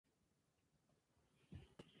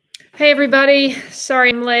Hey everybody, sorry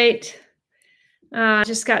I'm late.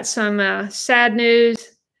 Just got some sad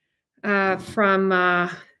news from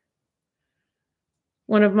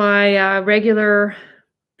one of my regular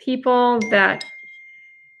people that,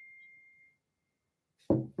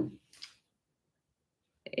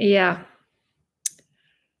 yeah,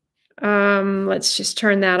 let's just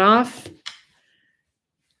turn that off.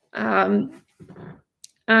 I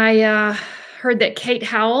heard that Kate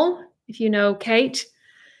Howell, if you know Kate,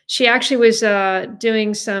 she actually was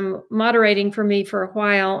doing some moderating for me for a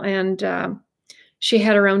while, and she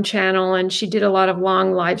had her own channel, and she did a lot of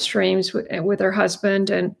long live streams with her husband,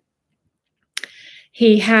 and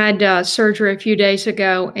he had surgery a few days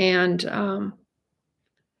ago and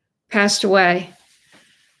passed away.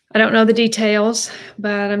 I don't know the details,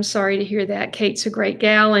 but I'm sorry to hear that. Kate's a great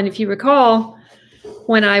gal, and if you recall,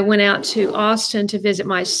 when I went out to Austin to visit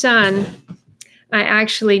my son, I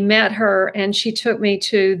actually met her, and she took me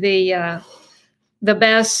to the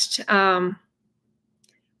best,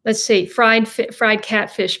 let's see, fried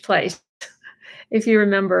catfish place, if you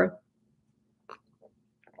remember.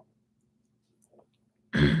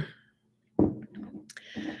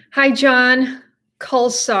 Hi, John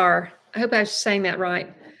Kulsar. I hope I'm saying that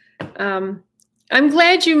right. I'm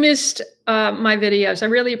glad you missed my videos. I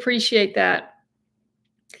really appreciate that.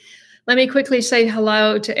 Let me quickly say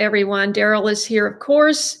hello to everyone. Daryl is here, of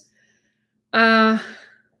course. Yeah,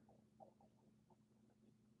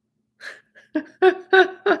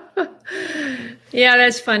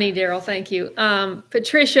 that's funny, Daryl. Thank you.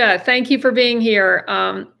 Patricia, thank you for being here.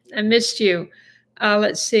 I missed you.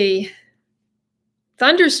 Let's see.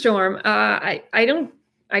 Thunderstorm. I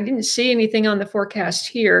didn't see anything on the forecast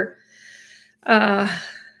here.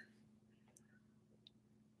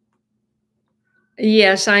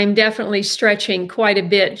 Yes, I'm definitely stretching quite a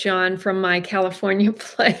bit, John, from my California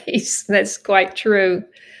place. That's quite true.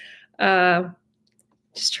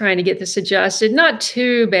 Just trying to get this adjusted. Not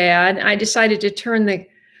too bad. I decided to turn the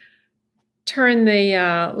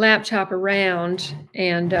laptop around,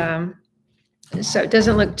 and so it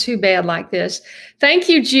doesn't look too bad like this. Thank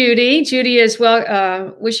you, Judy. Judy is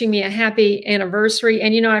wishing me a happy anniversary.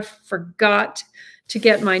 And you know, I forgot to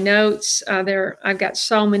get my notes. I've got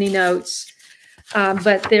so many notes.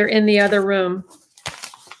 But they're in the other room.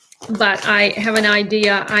 But I have an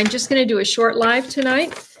idea. I'm just going to do a short live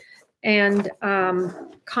tonight and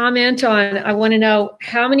comment on, I want to know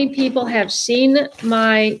how many people have seen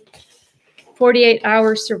my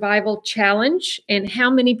 48-hour survival challenge and how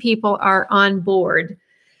many people are on board.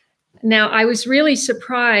 Now, I was really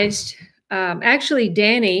surprised. Actually,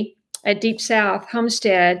 Danny at Deep South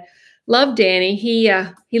Homestead, love Danny. He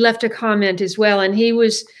left a comment as well, and he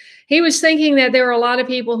was thinking that there were a lot of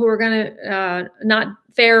people who were going to not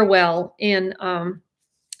fare well in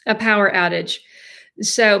a power outage.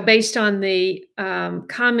 So based on the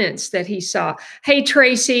comments that he saw. Hey,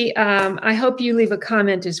 Tracy, I hope you leave a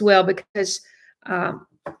comment as well, because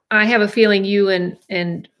I have a feeling you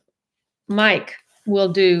and Mike will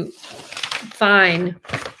do fine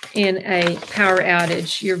in a power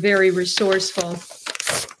outage. You're very resourceful.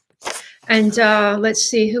 And let's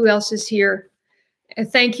see who else is here.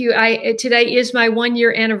 Thank you. Today is my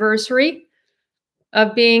 1-year anniversary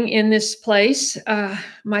of being in this place.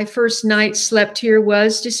 My first night slept here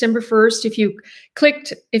was December 1st.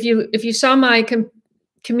 If you saw my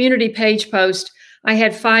community page post, I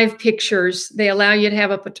had 5 pictures. They allow you to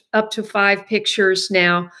have up to 5 pictures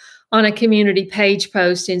now on a community page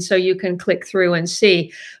post, and so you can click through and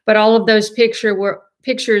see. But all of those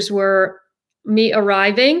pictures were me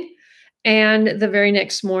arriving and the very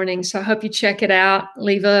next morning. So I hope you check it out.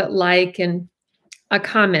 Leave a like and a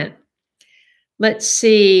comment. Let's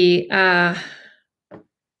see.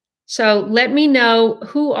 So let me know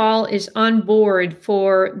who all is on board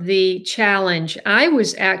for the challenge. I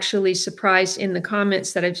was actually surprised in the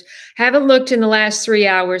comments that I haven't looked in the last 3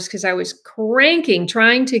 hours because I was cranking,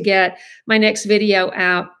 trying to get my next video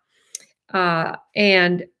out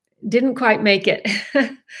and didn't quite make it.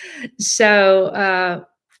 So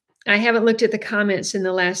I haven't looked at the comments in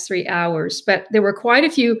the last 3 hours, but there were quite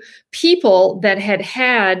a few people that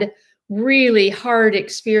had really hard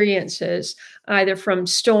experiences, either from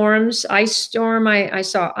storms, ice storm. I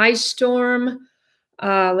saw ice storm.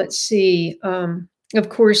 Let's see. Of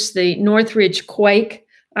course, the Northridge quake.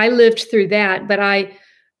 I lived through that, but I,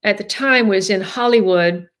 at the time, was in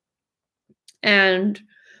Hollywood, and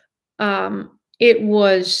it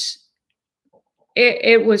was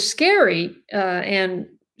scary, and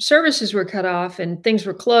services were cut off and things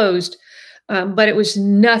were closed, but it was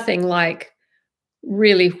nothing like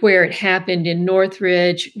really where it happened in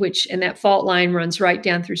Northridge, and that fault line runs right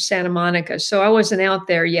down through Santa Monica. So I wasn't out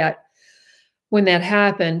there yet. when that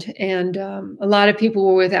happened, and a lot of people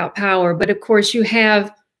were without power. But of course, you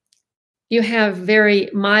have very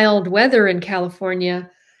mild weather in California,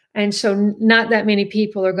 and so not that many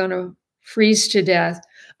people are going to freeze to death,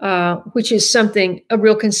 which is a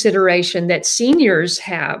real consideration that seniors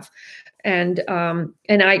have, and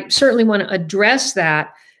I certainly want to address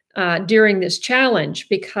that during this challenge,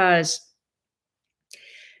 because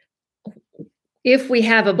if we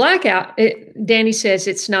have a blackout, Danny says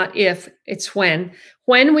it's not if, it's when.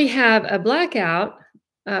 When we have a blackout,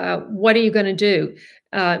 what are you going to do?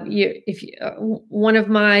 One of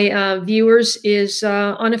my viewers is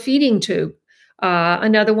on a feeding tube,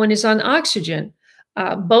 another one is on oxygen.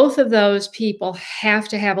 Both of those people have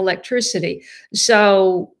to have electricity.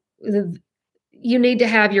 So you need to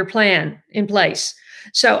have your plan in place.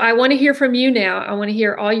 So I want to hear from you now. I want to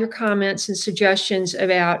hear all your comments and suggestions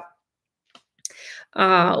about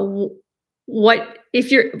what,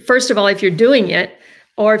 first of all, if you're doing it,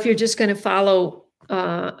 or if you're just going to follow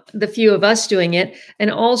the few of us doing it. And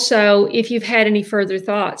also if you've had any further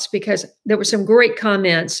thoughts, because there were some great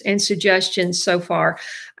comments and suggestions so far.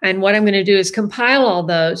 And what I'm going to do is compile all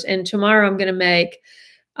those. And tomorrow I'm going to make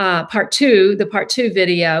the part two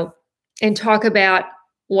video, and talk about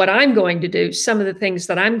what I'm going to do, some of the things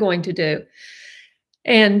that I'm going to do.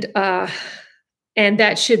 And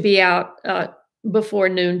that should be out before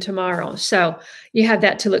noon tomorrow. So you have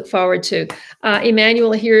that to look forward to.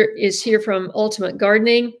 Emmanuel is here from Ultimate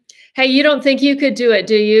Gardening. Hey, you don't think you could do it,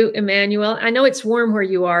 do you, Emmanuel? I know it's warm where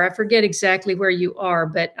you are. I forget exactly where you are,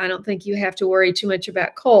 but I don't think you have to worry too much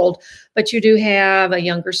about cold. But you do have a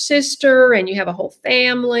younger sister, and you have a whole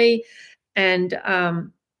family. And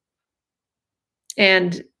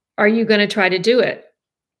are you going to try to do it?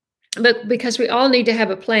 But because we all need to have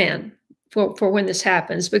a plan for when this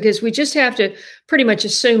happens, because we just have to pretty much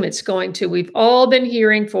assume it's going to. We've all been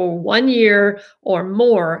hearing for 1 year or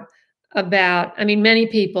more about, many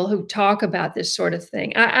people who talk about this sort of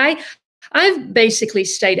thing. I've basically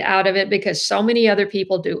stayed out of it because so many other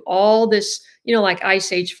people do all this, like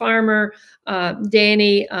Ice Age Farmer,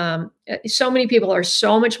 Danny, so many people are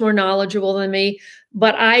so much more knowledgeable than me,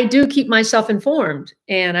 but I do keep myself informed,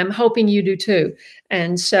 and I'm hoping you do too.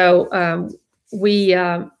 And so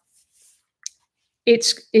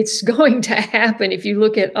it's going to happen. If you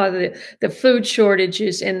look at the food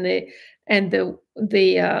shortages and the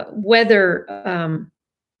weather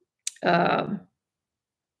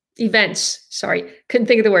events, sorry, couldn't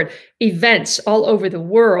think of the word, events all over the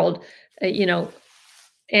world,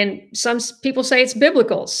 and some people say it's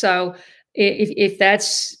biblical. So if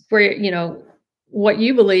that's where, what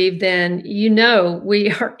you believe, then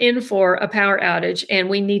we are in for a power outage, and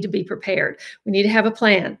we need to be prepared. We need to have a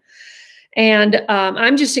plan. And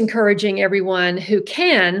I'm just encouraging everyone who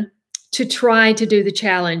can to try to do the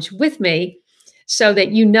challenge with me, so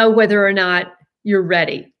that you know whether or not you're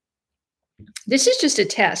ready. This is just a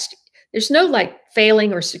test. There's no like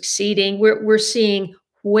failing or succeeding. We're seeing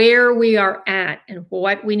where we are at and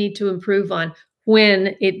what we need to improve on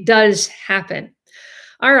when it does happen.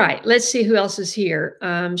 All right, let's see who else is here.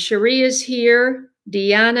 Cherie is here,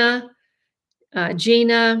 Deanna,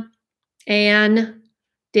 Gina, Anne,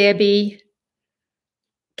 Debbie,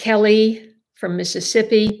 Kelly from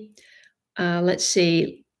Mississippi. Let's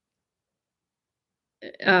see.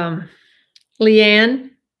 Leanne,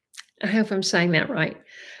 I hope I'm saying that right,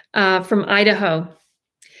 from Idaho.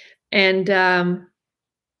 And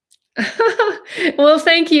well,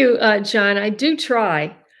 thank you, John. I do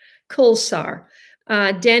try. Cool, Sar.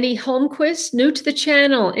 Denny Holmquist, new to the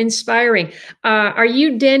channel, inspiring. Are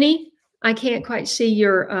you Denny? I can't quite see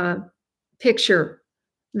your picture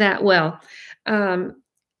that well.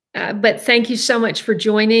 But thank you so much for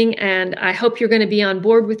joining, and I hope you're going to be on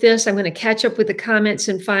board with this. I'm going to catch up with the comments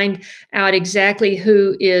and find out exactly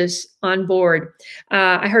who is on board.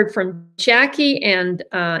 I heard from Jackie and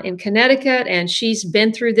in Connecticut, and she's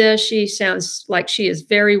been through this. She sounds like she is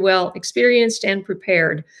very well experienced and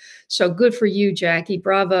prepared. So good for you, Jackie.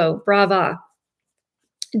 Bravo, brava.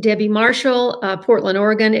 Debbie Marshall, Portland,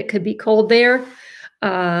 Oregon. It could be cold there.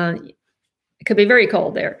 It could be very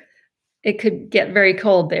cold there. It could get very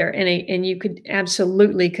cold there, and you could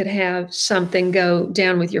absolutely have something go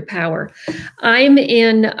down with your power. I'm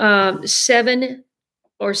in 7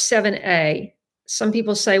 or 7A. Some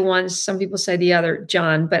people say one, some people say the other,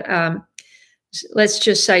 John, but let's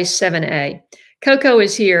just say 7A. Coco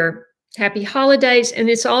is here. Happy holidays. And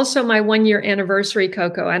it's also my 1 year anniversary,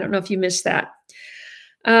 Coco. I don't know if you missed that.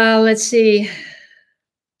 Let's see.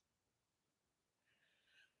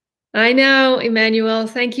 I know, Emmanuel.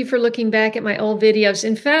 Thank you for looking back at my old videos.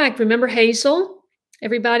 In fact, remember Hazel?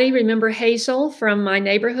 Everybody remember Hazel from my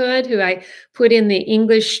neighborhood who I put in the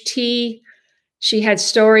English tea? She had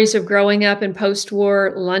stories of growing up in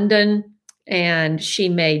post-war London, and she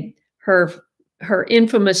made her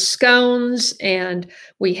infamous scones, and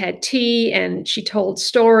we had tea, and she told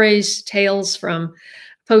stories, tales from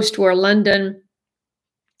post-war London.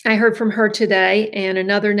 I heard from her today and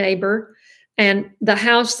another neighbor, and the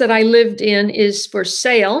house that I lived in is for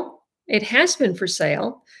sale. It has been for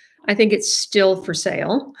sale. I think it's still for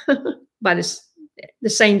sale by the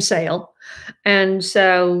same sale. And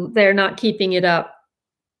so they're not keeping it up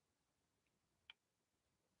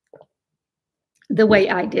the way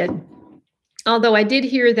I did. Although I did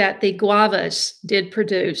hear that the guavas did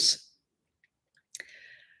produce.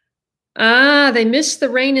 They missed the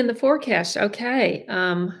rain in the forecast. Okay.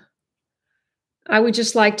 I would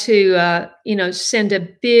just like to, send a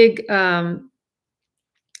big,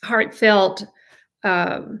 heartfelt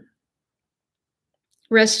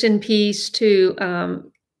rest in peace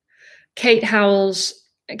to Kate Howells.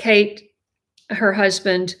 Kate, her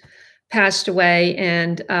husband, passed away,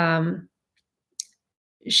 and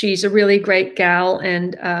she's a really great gal.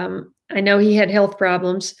 And I know he had health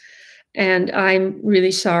problems, and I'm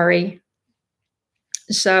really sorry.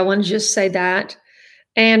 So I want to just say that.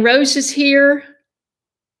 And Rose is here.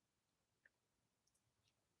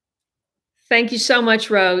 Thank you so much,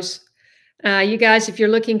 Rose. You guys, if you're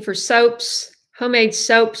looking for soaps, homemade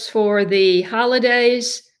soaps for the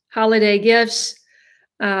holidays, holiday gifts,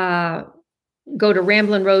 go to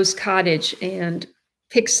Ramblin' Rose Cottage and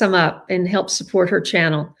pick some up and help support her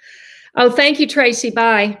channel. Oh, thank you, Tracy.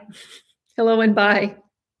 Bye. Hello and bye.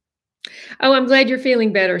 Oh, I'm glad you're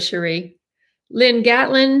feeling better, Cherie. Lynn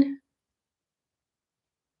Gatlin,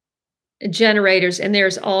 generators, and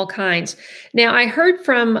there's all kinds. Now, I heard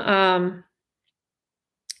from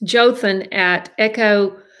Jothan at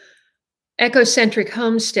Ecocentric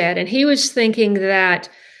Homestead, and he was thinking that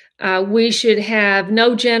we should have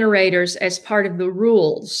no generators as part of the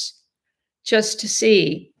rules, just to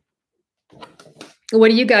see. What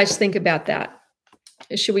do you guys think about that?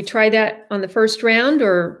 Should we try that on the first round,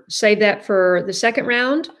 or save that for the second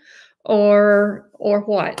round, or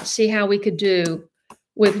what? See how we could do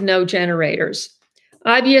with no generators.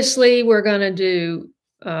 Obviously, we're going to do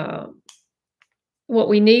what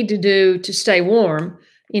we need to do to stay warm,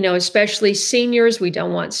 especially seniors. We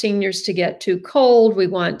don't want seniors to get too cold. We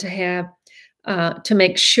want to have to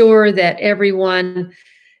make sure that everyone,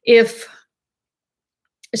 if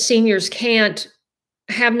seniors can't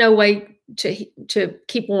have no way to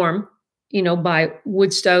keep warm, by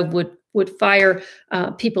wood stove, wood fire,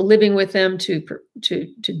 people living with them to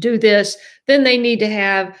do this, then they need to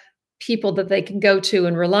have people that they can go to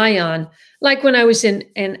and rely on. Like when I was in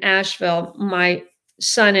Asheville, my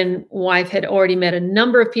son and wife had already met a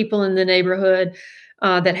number of people in the neighborhood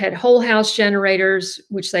that had whole house generators,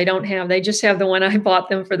 which they don't have. They just have the one I bought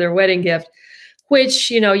them for their wedding gift, which,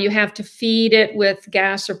 you have to feed it with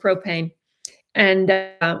gas or propane. And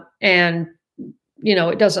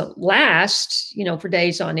it doesn't last, for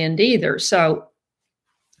days on end either. So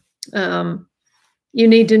you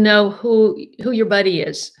need to know who your buddy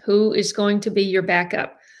is, who is going to be your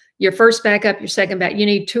backup, your first backup, your second backup. You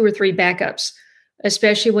need 2 or 3 backups,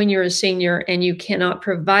 especially when you're a senior and you cannot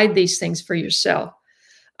provide these things for yourself.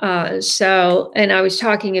 And I was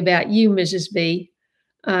talking about you, Mrs. B.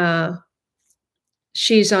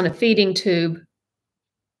 She's on a feeding tube.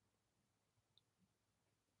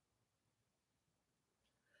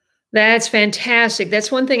 That's fantastic.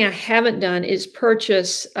 That's one thing I haven't done is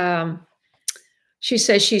purchase. She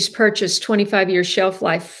says she's purchased 25-year shelf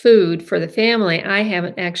life food for the family. I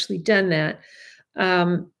haven't actually done that.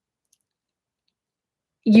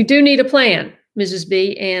 You do need a plan, Mrs.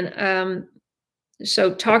 B. And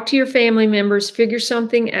so talk to your family members, figure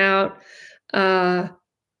something out.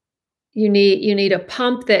 You need a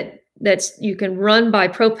pump that's you can run by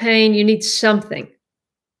propane. You need something.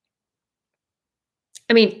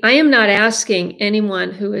 I mean, I am not asking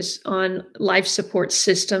anyone who is on life support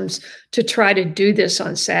systems to try to do this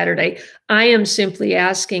on Saturday. I am simply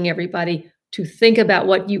asking everybody to think about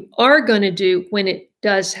what you are going to do when it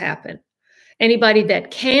does happen. Anybody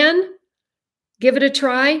that can give it a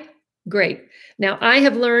try, great. Now, I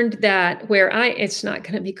have learned that it's not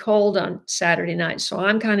going to be cold on Saturday night, so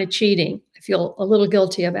I'm kind of cheating. I feel a little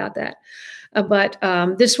guilty about that. But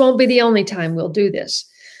this won't be the only time we'll do this.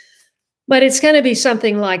 But it's going to be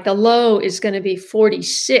something like the low is going to be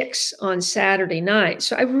 46 on Saturday night.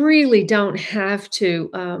 So I really don't have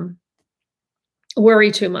to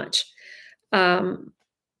worry too much.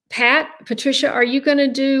 Patricia, are you going to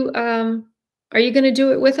do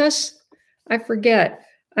it with us? I forget.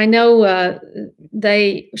 I know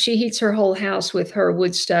she heats her whole house with her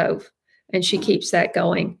wood stove, and she keeps that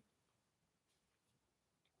going.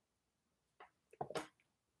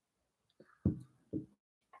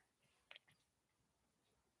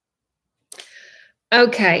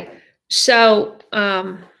 Okay, so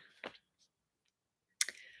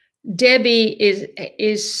Debbie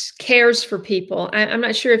is cares for people. I'm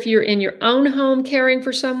not sure if you're in your own home caring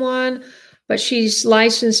for someone, but she's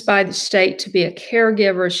licensed by the state to be a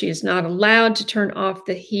caregiver. She is not allowed to turn off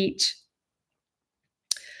the heat.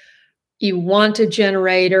 You want a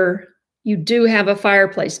generator. You do have a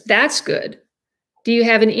fireplace. That's good. Do you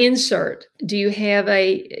have an insert? Do you have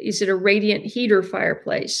is it a radiant heater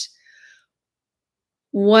fireplace?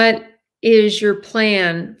 What is your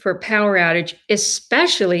plan for power outage,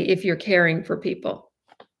 especially if you're caring for people?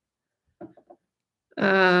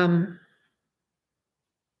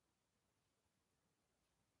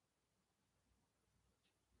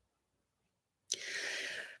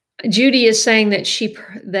 Judy is saying that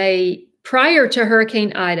prior to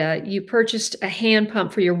Hurricane Ida, you purchased a hand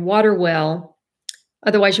pump for your water well.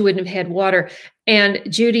 Otherwise, you wouldn't have had water. And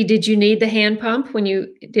Judy, did you need the hand pump when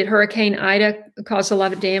did Hurricane Ida cause a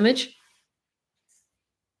lot of damage?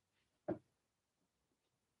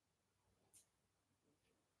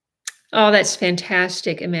 Oh, that's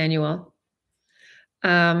fantastic, Emmanuel.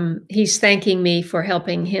 He's thanking me for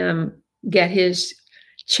helping him get his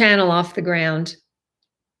channel off the ground.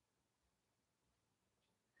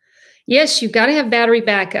 Yes, you've got to have battery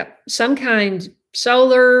backup, some kind,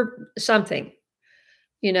 solar, something,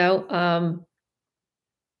 but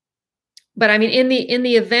I mean, in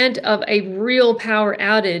the event of a real power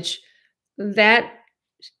outage, that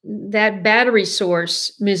battery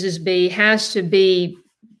source, Mrs. B, has to be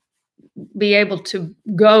able to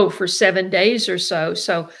go for 7 days or so.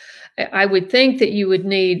 So I would think that you would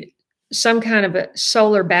need some kind of a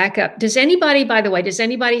solar backup. By the way, does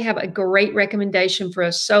anybody have a great recommendation for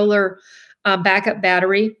a solar backup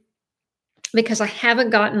battery? Because I haven't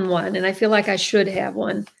gotten one, and I feel like I should have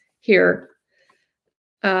one here.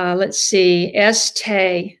 Let's see,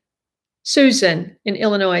 Susan in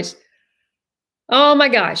Illinois. Oh my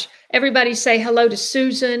gosh. Everybody say hello to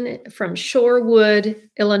Susan from Shorewood,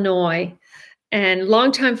 Illinois, and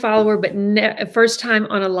longtime follower, but first time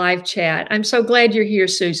on a live chat. I'm so glad you're here,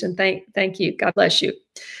 Susan. Thank you. God bless you.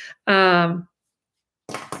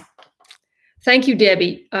 Thank you,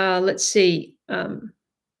 Debbie. Let's see.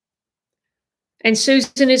 And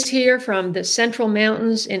Susan is here from the Central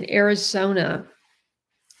Mountains in Arizona.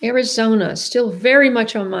 Arizona, still very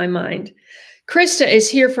much on my mind. Krista is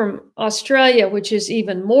here from Australia, which is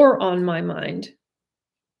even more on my mind.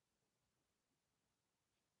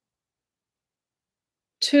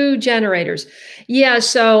 2 generators. Yeah,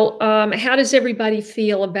 so how does everybody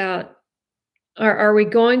feel about, are we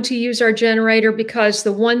going to use our generator? Because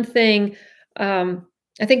the one thing,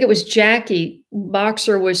 I think it was Jackie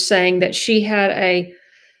Boxer was saying that she had a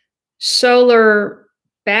solar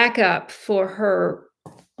backup for her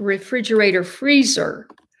refrigerator freezer.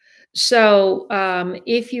 So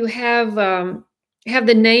if you have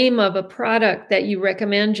the name of a product that you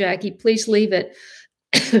recommend, Jackie, please leave it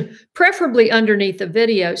preferably underneath the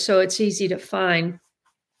video so it's easy to find.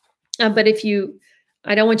 But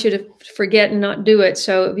I don't want you to forget and not do it,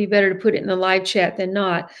 so it'd be better to put it in the live chat than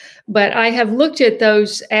not. But I have looked at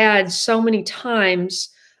those ads so many times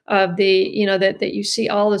of that you see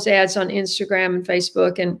all those ads on Instagram and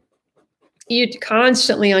Facebook and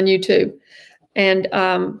constantly on YouTube, and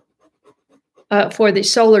for the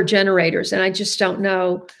solar generators. And I just don't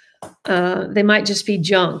know. They might just be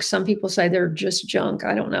junk. Some people say they're just junk.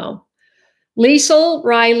 I don't know. Liesl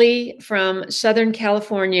Riley from Southern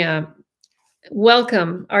California.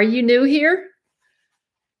 Welcome. Are you new here?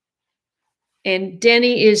 And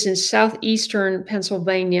Denny is in southeastern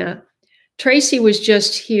Pennsylvania. Tracy was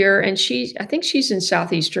just here, and I think she's in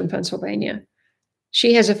southeastern Pennsylvania.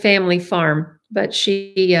 She has a family farm, but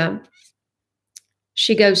she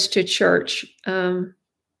goes to church.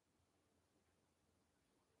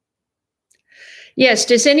 Yes.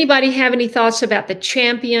 Does anybody have any thoughts about the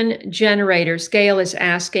Champion generators? Gail is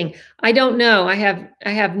asking. I don't know. I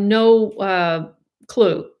have no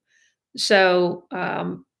clue. So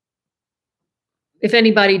if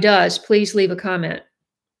anybody does, please leave a comment.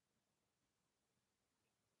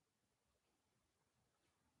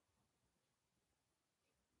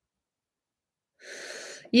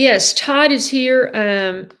 Yes, Todd is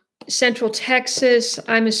here. Central Texas.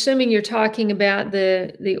 I'm assuming you're talking about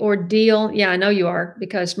the ordeal. Yeah, I know you are,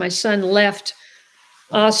 because my son left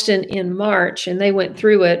Austin in March and they went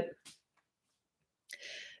through it.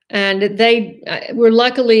 And they were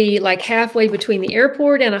luckily like halfway between the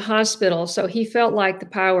airport and a hospital. So he felt like the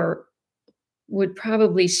power would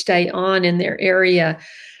probably stay on in their area.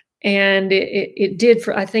 And it did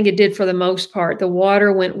I think it did for the most part. The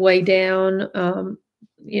water went way down,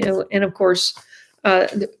 and of course,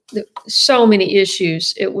 so many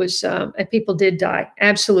issues. It was, and people did die.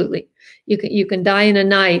 Absolutely. You can die in a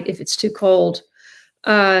night if it's too cold.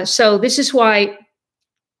 So this is why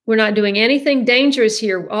we're not doing anything dangerous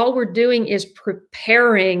here. All we're doing is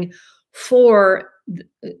preparing for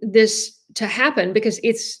this to happen, because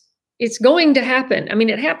it's going to happen. I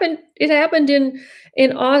mean, it happened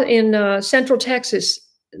in Central Texas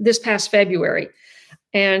this past February,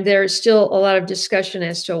 and there's still a lot of discussion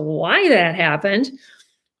as to why that happened.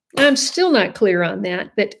 I'm still not clear on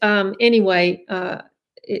that, but anyway,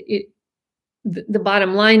 the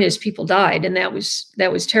bottom line is people died, and that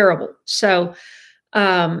was terrible. So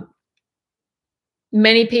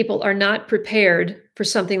many people are not prepared for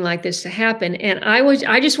something like this to happen, and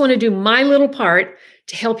I just want to do my little part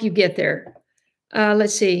to help you get there.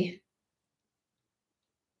 Let's see.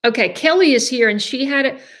 Okay, Kelly is here, and she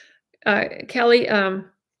had Kelly.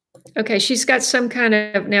 Okay, she's got some kind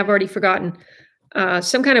of, now I've already forgotten,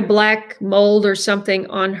 some kind of black mold or something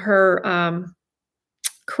on her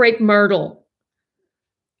crepe myrtle.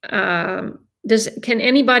 Can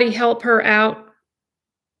anybody help her out?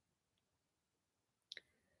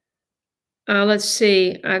 Let's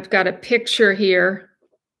see. I've got a picture here.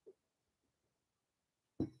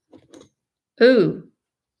 Ooh.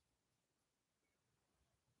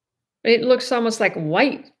 It looks almost like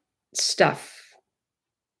white stuff.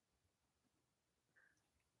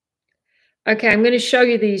 Okay, I'm going to show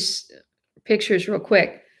you these pictures real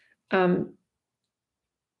quick. Has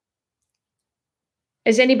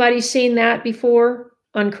anybody seen that before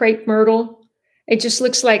on crepe myrtle? It just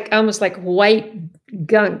looks like almost like white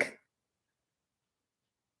gunk.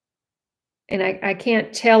 And I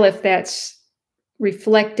can't tell if that's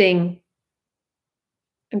reflecting.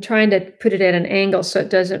 I'm trying to put it at an angle so it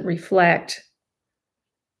doesn't reflect.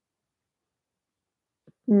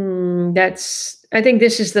 I think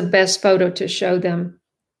this is the best photo to show them.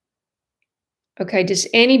 Okay, does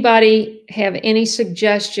anybody have any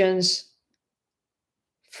suggestions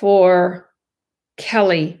for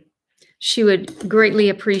Kelly? She would greatly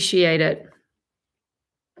appreciate it.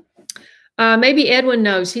 Maybe Edwin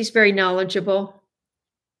knows. He's very knowledgeable.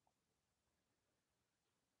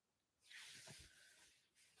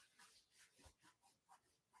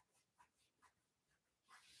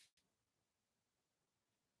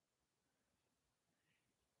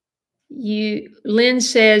 Lynn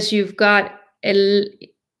says you've got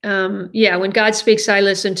yeah, when God speaks, I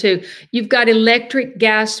listen too. You've got electric,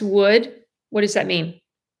 gas, wood. What does that mean?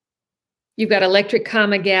 You've got electric,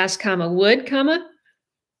 comma, gas, comma, wood, comma.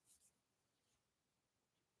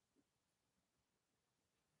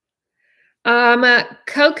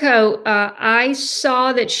 Coco, I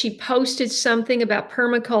saw that she posted something about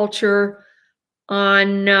permaculture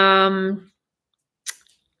on,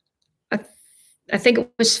 I think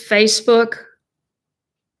it was Facebook.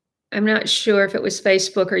 I'm not sure if it was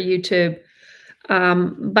Facebook or YouTube,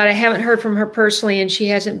 but I haven't heard from her personally, and she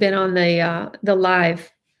hasn't been on the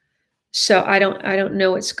live, so I don't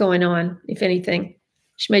know what's going on. If anything,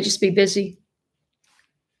 she may just be busy.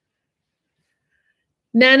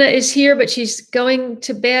 Nana is here, but she's going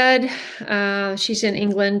to bed. She's in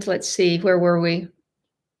England. Let's see, where were we?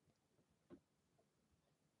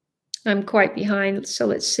 I'm quite behind, so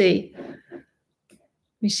let's see.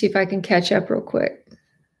 Let me see if I can catch up real quick.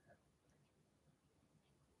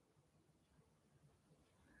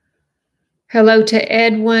 Hello to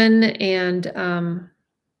Edwin and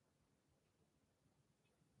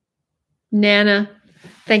Nana.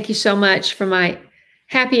 Thank you so much for my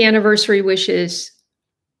happy anniversary wishes.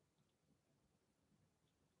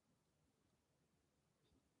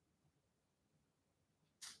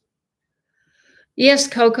 Yes,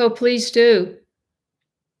 Coco, please do.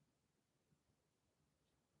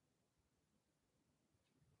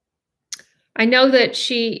 I know that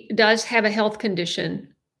she does have a health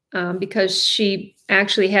condition because she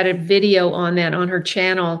actually had a video on that on her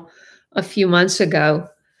channel a few months ago.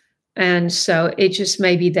 And so it just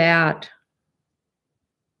may be that.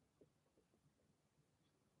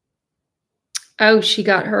 Oh, she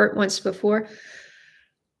got hurt once before.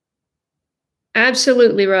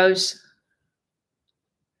 Absolutely, Rose.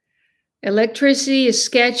 Electricity is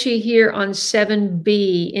sketchy here on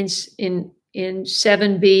 7B in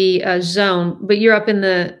 7B zone, but you're up in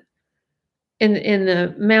the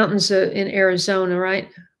mountains in Arizona, right?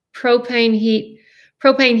 Propane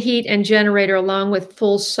heat and generator along with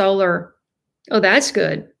full solar. Oh, that's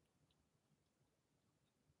good.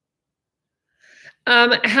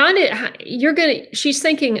 Susan's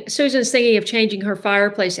thinking of changing her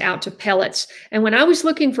fireplace out to pellets. And when I was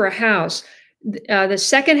looking for a house, the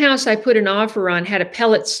second house I put an offer on had a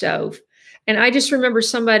pellet stove. And I just remember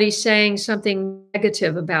somebody saying something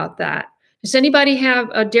negative about that. Does anybody have,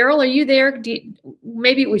 Daryl, are you there?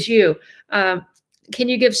 Maybe it was you. Can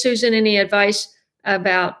you give Susan any advice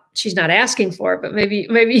about, she's not asking for it, but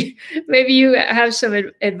maybe you have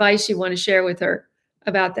some advice you want to share with her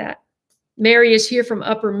about that. Mary is here from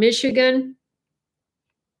Upper Michigan.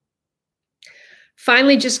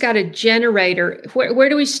 Finally just got a generator. Where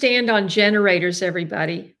do we stand on generators,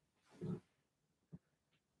 everybody?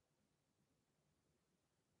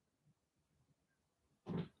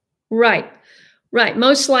 Right.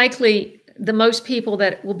 Most likely, the most people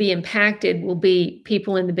that will be impacted will be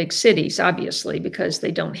people in the big cities, obviously, because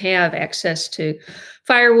they don't have access to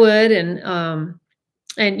firewood and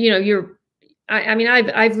I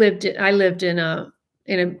lived in a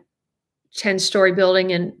 10-story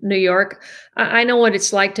building in New York. I know what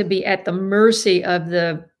it's like to be at the mercy of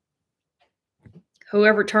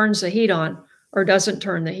whoever turns the heat on or doesn't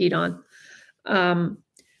turn the heat on.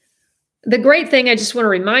 The great thing I just want to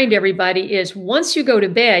remind everybody is once you go to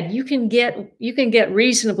bed, you can get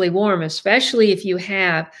reasonably warm, especially if you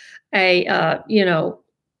have a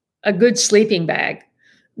good sleeping bag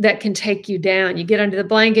that can take you down. You get under the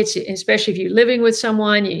blankets, especially if you're living with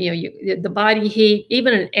someone, the body heat,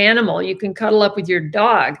 even an animal, you can cuddle up with your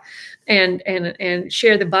dog and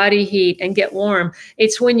share the body heat and get warm.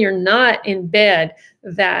 It's when you're not in bed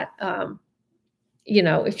that,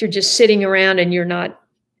 if you're just sitting around and you're not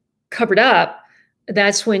covered up,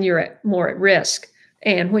 that's when you're more at risk.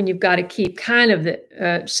 And when you've got to keep kind of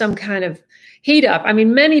some kind of heat up. I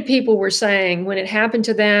mean, many people were saying when it happened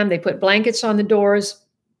to them, they put blankets on the doors.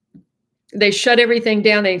 They shut everything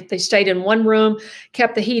down. They stayed in one room,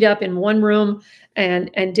 kept the heat up in one room, and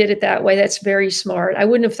did it that way. That's very smart. I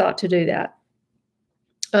wouldn't have thought to do that.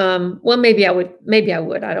 Well, maybe I would.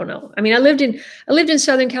 I don't know. I mean, I lived in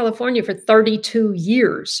Southern California for 32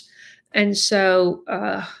 years, and so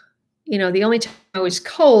the only time I was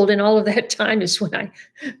cold in all of that time is when I,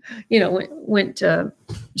 went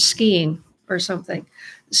skiing or something.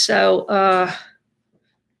 So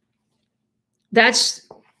that's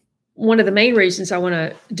one of the main reasons I want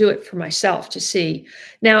to do it for myself to see.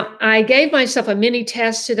 Now, I gave myself a mini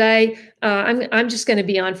test today. I'm just going to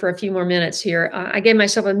be on for a few more minutes here. I gave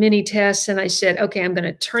myself a mini test and I said, okay, I'm going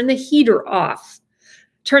to turn the heater off,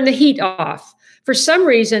 turn the heat off. For some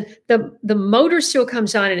reason, the motor still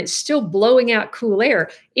comes on and it's still blowing out cool air,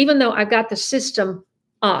 even though I've got the system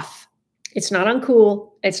off. It's not on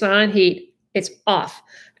cool, it's not on heat, it's off.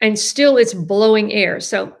 And still it's blowing air.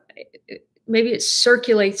 So maybe it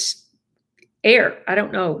circulates air. I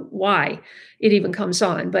don't know why it even comes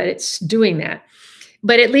on, but it's doing that.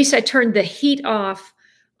 But at least I turned the heat off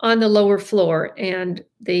on the lower floor, and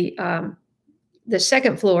the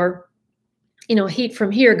second floor, heat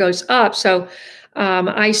from here goes up. So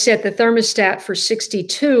I set the thermostat for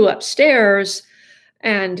 62 upstairs.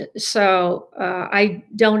 And so I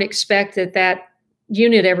don't expect that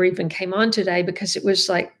unit ever even came on today, because it was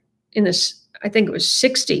like I think it was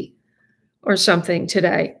 60 or something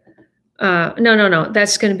today. No.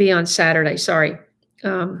 That's going to be on Saturday. Sorry.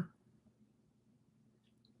 Let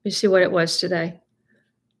me see what it was today.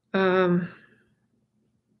 I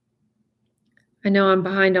know I'm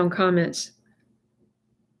behind on comments.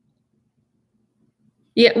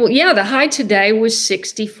 Yeah, well, yeah, the high today was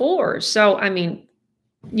 64. So, I mean,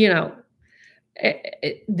 the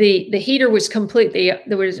heater was completely,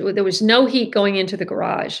 there was no heat going into the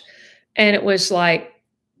garage. And it was like,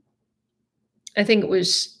 I think it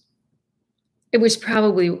was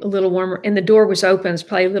probably a little warmer, and the door was open. It's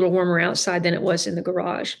probably a little warmer outside than it was in the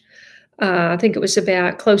garage. I think it was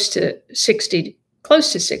about close to 60,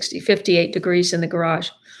 58 degrees in the garage.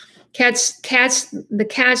 The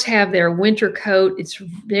cats have their winter coat. It's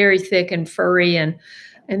very thick and furry, and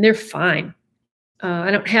they're fine. I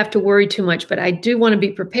don't have to worry too much, but I do want to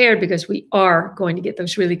be prepared because we are going to get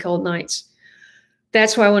those really cold nights.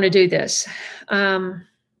 That's why I want to do this. And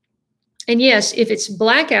yes, if it's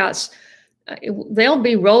blackouts, they'll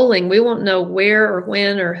be rolling. We won't know where or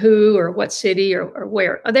when or who or what city or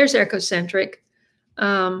where. Oh, there's Ecocentric.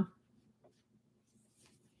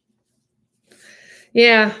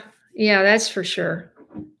 Yeah, that's for sure.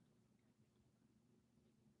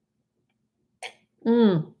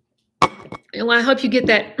 Well, I hope you get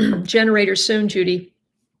that generator soon, Judy.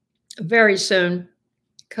 Very soon,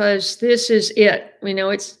 because this is it.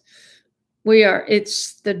 It's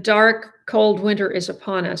the dark, cold winter is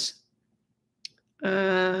upon us.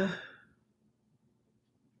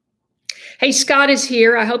 Hey, Scott is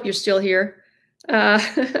here. I hope you're still here. Uh,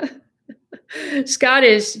 Scott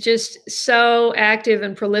is just so active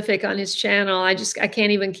and prolific on his channel. I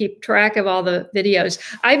can't even keep track of all the videos.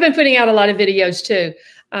 I've been putting out a lot of videos too,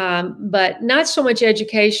 but not so much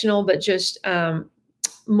educational, but just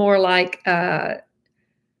more like,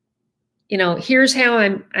 you know, here's how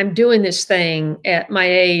I'm doing this thing at my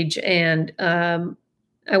age, and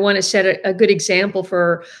I want to set a good example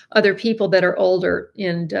for other people that are older,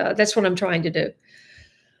 and that's what I'm trying to do.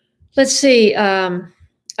 Let's see.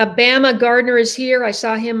 Abama Gardner is here. I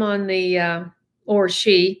saw him on the, or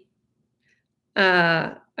she,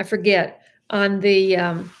 I forget, on the,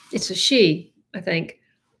 it's a she, I think,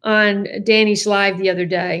 on Danny's live the other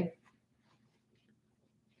day.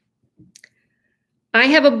 I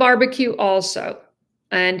have a barbecue also,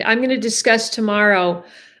 and I'm going to discuss tomorrow.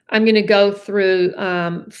 I'm going to go through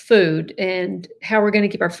food and how we're going to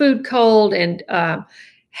keep our food cold, and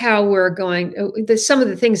how we're going, some of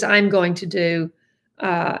the things I'm going to do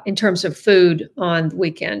in terms of food on the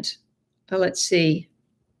weekend. Let's see.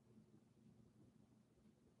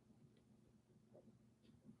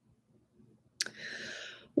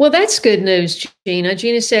 Well, that's good news, Gina.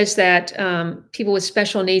 Gina says that people with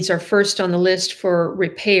special needs are first on the list for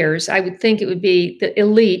repairs. I would think it would be the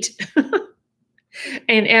elite.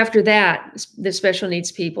 And after that, the special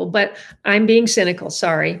needs people. But I'm being cynical,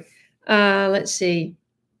 sorry. Let's see.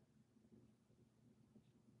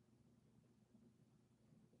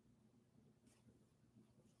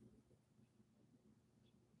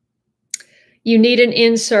 You need an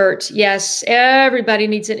insert. Yes, everybody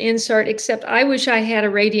needs an insert, except I wish I had a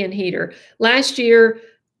radiant heater. Last year,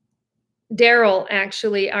 Daryl,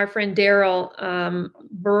 actually, our friend Daryl,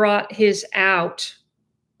 brought his out,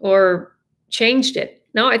 or changed it.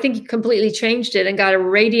 No, I think he completely changed it and got a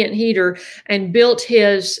radiant heater and built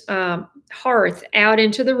his hearth out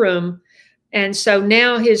into the room. And so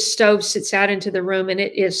now his stove sits out into the room and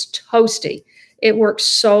it is toasty. It works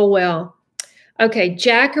so well. Okay,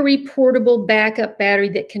 Jackery portable backup battery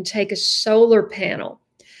that can take a solar panel.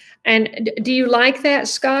 And do you like that,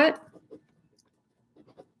 Scott?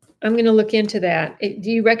 I'm going to look into that.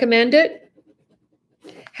 Do you recommend it?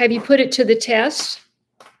 Have you put it to the test?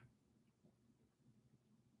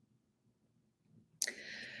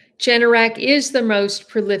 Generac is the most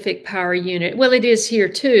prolific power unit. Well, it is here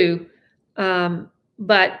too.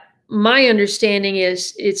 But my understanding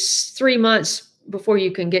is it's 3 months before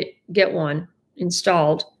you can get one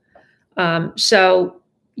installed. So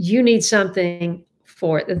you need something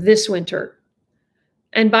for this winter.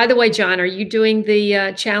 And by the way, John, are you doing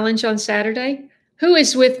the challenge on Saturday? Who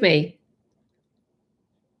is with me?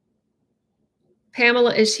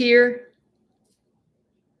 Pamela is here.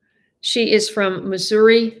 She is from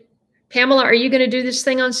Missouri. Pamela, are you going to do this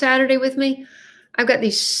thing on Saturday with me? I've got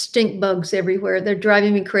these stink bugs everywhere. They're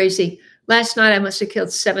driving me crazy. Last night, I must have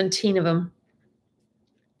killed 17 of them.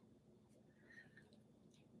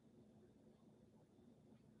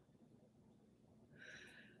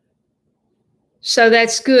 So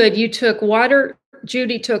that's good. You took water.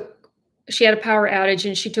 Judy she had a power outage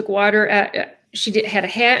and she took water. She had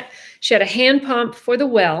a hand pump for the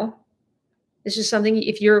well. This is something,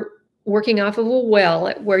 if you're working off of a well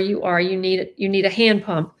at where you are, you need a hand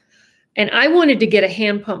pump. And I wanted to get a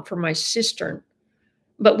hand pump for my cistern,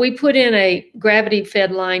 but we put in a gravity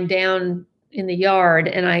fed line down in the yard.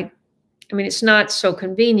 And I mean, it's not so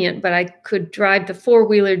convenient, but I could drive the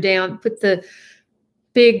four-wheeler down, put the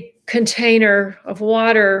big container of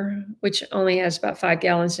water, which only has about 5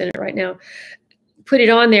 gallons in it right now, put it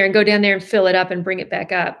on there and go down there and fill it up and bring it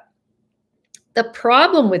back up. The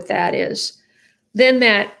problem with that is then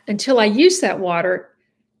that until I use that water,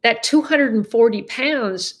 that 240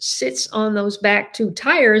 pounds sits on those back 2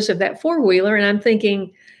 tires of that four-wheeler. And I'm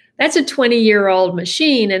thinking, that's a 20-year-old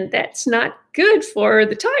machine, and that's not good for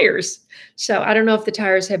the tires. So I don't know if the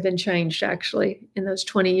tires have been changed actually in those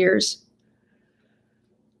 20 years.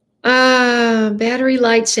 Battery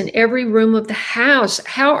lights in every room of the house.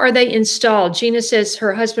 How are they installed? Gina says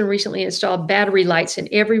her husband recently installed battery lights in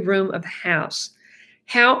every room of the house.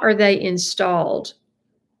 How are they installed?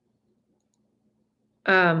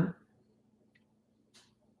 How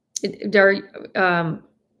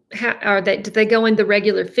are they? Do they go in the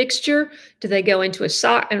regular fixture? Do they go into a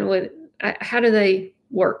socket? And how do they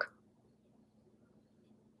work?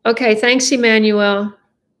 Okay, thanks, Emmanuel.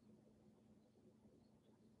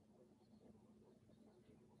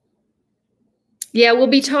 Yeah, we'll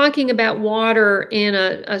be talking about water in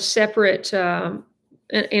a separate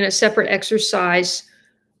exercise.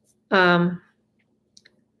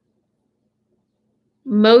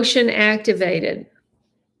 Motion activated.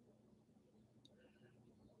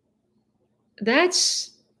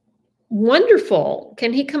 That's wonderful.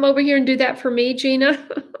 Can he come over here and do that for me, Gina?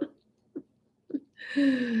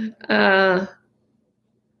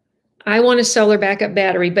 I want a solar backup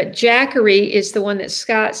battery, but Jackery is the one that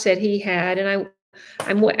Scott said he had, and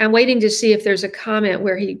I'm waiting to see if there's a comment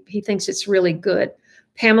where he thinks it's really good.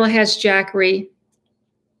 Pamela has Jackery.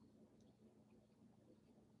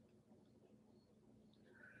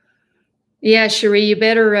 Yeah, Cherie, you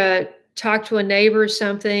better talk to a neighbor or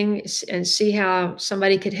something and see how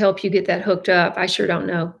somebody could help you get that hooked up. I sure don't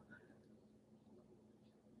know.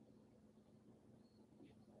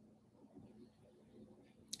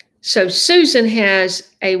 So Susan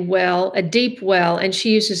has a well, a deep well, and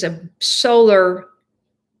she uses a solar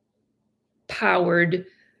powered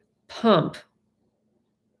pump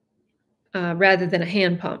rather than a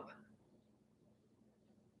hand pump.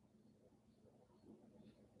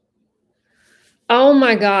 Oh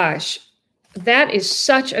my gosh, that is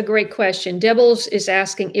such a great question. Debbles is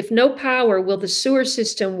asking, if no power, will the sewer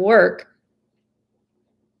system work?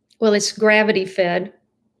 Well, it's gravity fed.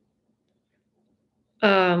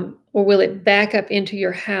 Or will it back up into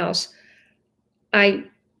your house? I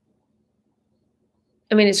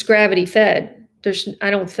mean, it's gravity fed. I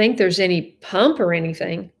don't think there's any pump or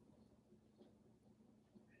anything.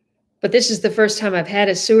 But this is the first time I've had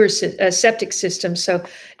a septic system. So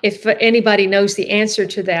if anybody knows the answer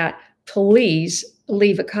to that, please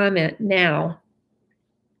leave a comment now.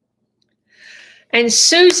 And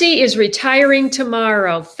Susie is retiring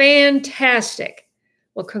tomorrow. Fantastic.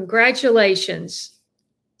 Well, congratulations.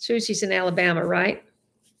 Susie's in Alabama, right?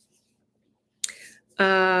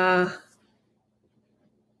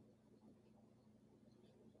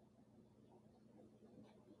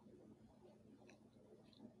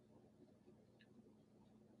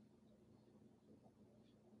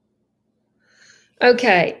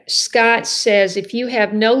 Okay, Scott says, if you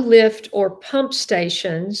have no lift or pump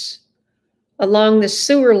stations along the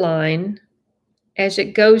sewer line as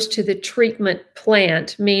it goes to the treatment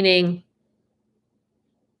plant, meaning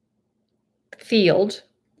field,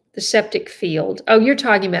 the septic field. Oh, you're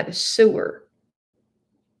talking about the sewer.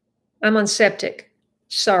 I'm on septic.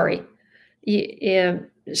 Sorry.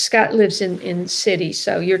 Scott lives in city,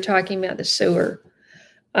 so you're talking about the sewer.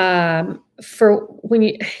 For when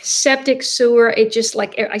you septic, sewer, it just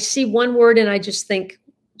like I see one word and I just think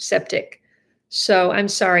septic. So I'm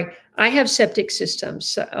sorry. I have septic systems,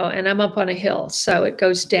 so, and I'm up on a hill, so it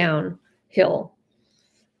goes downhill.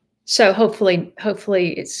 So hopefully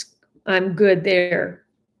I'm good there.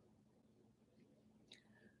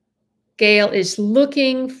 Gail is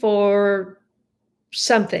looking for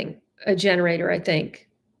something, a generator, I think.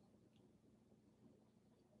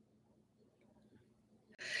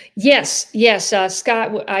 Yes,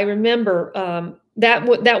 Scott, I remember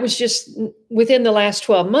that was just within the last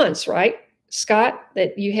 12 months, right, Scott,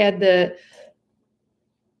 that you had the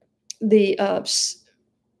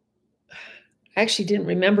I actually didn't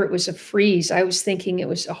remember it was a freeze. I was thinking it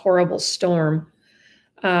was a horrible storm.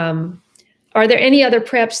 Are there any other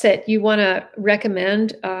preps that you want to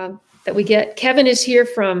recommend that we get? Kevin is here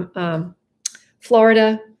from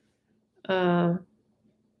Florida or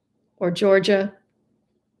Georgia.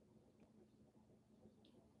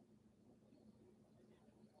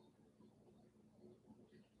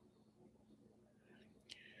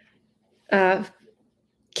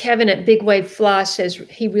 Kevin at Big Wave Floss says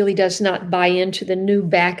he really does not buy into the new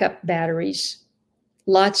backup batteries.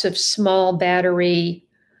 Lots of small battery.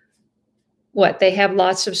 What, they have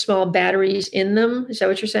lots of small batteries in them? Is that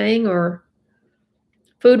what you're saying? Or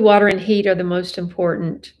food, water, and heat are the most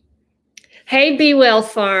important. Hey, Be Well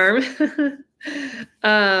Farm.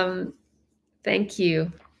 Thank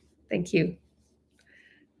you. Thank you.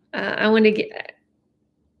 I want to get,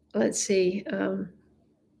 let's see.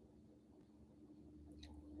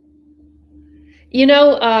 You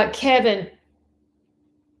know, Kevin,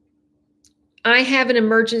 I have an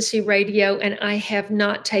emergency radio and I have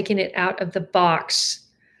not taken it out of the box.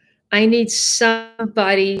 I need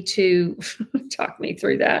somebody to talk me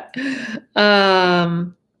through that.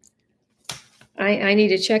 I need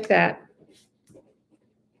to check that.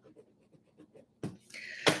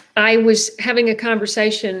 I was having a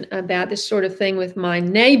conversation about this sort of thing with my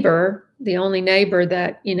neighbor, the only neighbor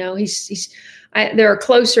that, you know, there are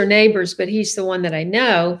closer neighbors, but he's the one that I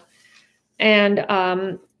know. And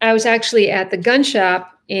I was actually at the gun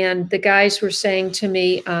shop and the guys were saying to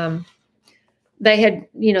me, they had,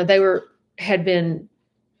 you know, had been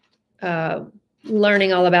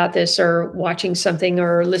learning all about this or watching something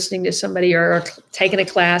or listening to somebody or taking a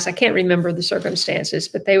class. I can't remember the circumstances,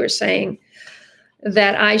 but they were saying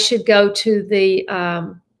that I should go to the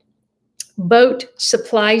boat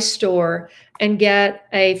supply store and get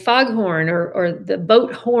a foghorn or the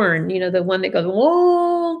boat horn, the one that goes,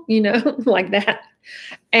 whoa, like that,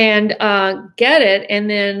 and get it, and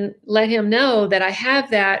then let him know that I have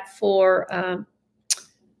that for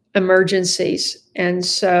emergencies. And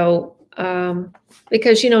so,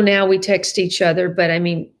 because, now we text each other, but I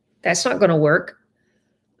mean, that's not going to work.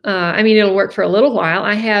 I mean, it'll work for a little while.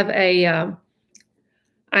 I have a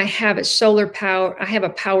solar power. I have a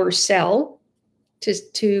power cell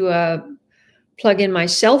to plug in my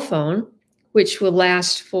cell phone, which will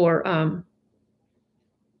last for,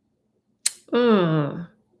 well,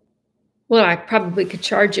 I probably could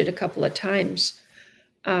charge it a couple of times.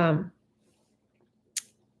 But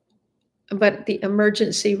the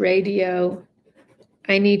emergency radio,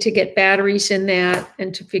 I need to get batteries in that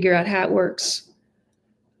and to figure out how it works.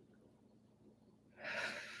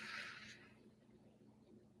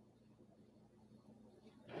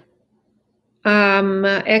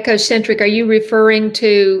 Ecocentric, are you referring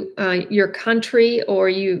to your country, or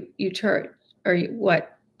or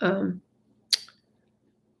what?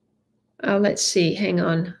 Let's see, hang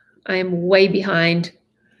on. I am way behind.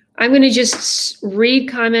 I'm going to just read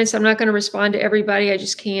comments. I'm not going to respond to everybody. I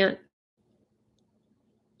just can't.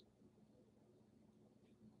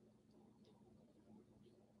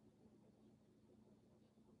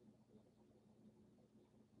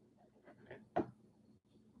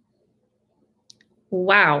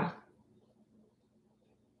 Wow.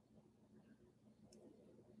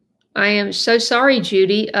 I am so sorry,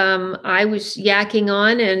 Judy. I was yakking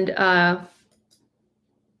on and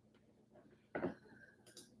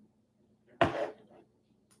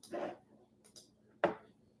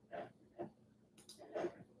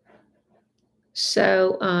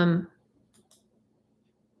so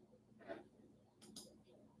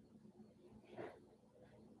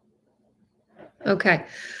okay.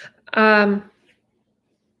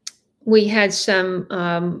 We had some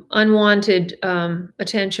unwanted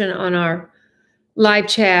attention on our live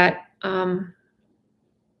chat.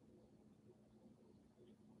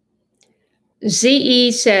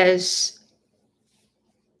 ZE says,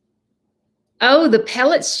 oh, the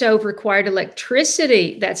pellet stove required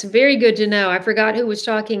electricity. That's very good to know. I forgot who was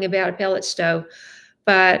talking about a pellet stove,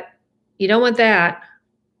 but you don't want that.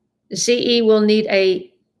 ZE will need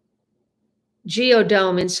a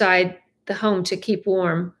geodome inside the home to keep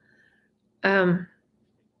warm.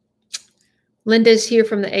 Linda's here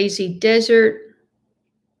from the AZ Desert.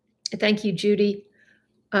 Thank you, Judy.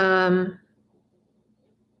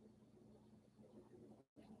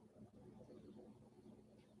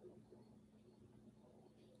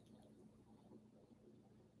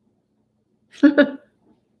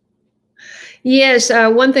 Yes,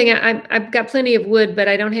 one thing, I've got plenty of wood, but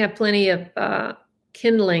I don't have plenty of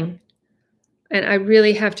kindling. And I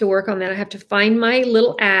really have to work on that. I have to find my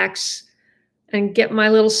little axe and get my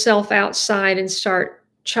little self outside and start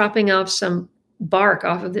chopping off some bark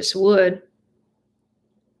off of this wood.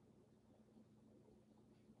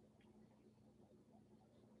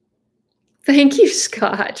 Thank you,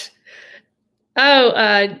 Scott.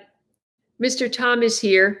 Oh, Mr. Tom is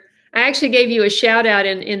here. I actually gave you a shout out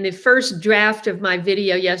in the first draft of my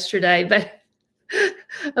video yesterday, but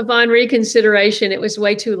upon reconsideration, it was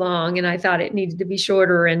way too long, and I thought it needed to be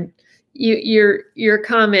shorter. And your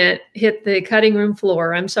comment hit the cutting room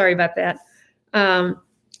floor. I'm sorry about that.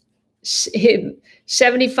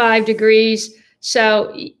 75 degrees.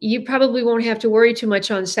 So you probably won't have to worry too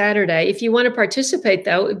much on Saturday. If you want to participate,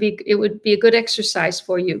 though, it would be a good exercise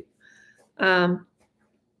for you.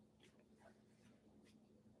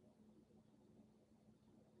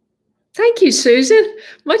 Thank you, Susan.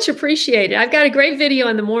 Much appreciated. I've got a great video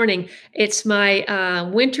in the morning. It's my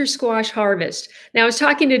winter squash harvest. Now, I was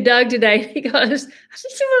talking to Doug today. He goes,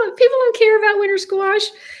 people don't care about winter squash.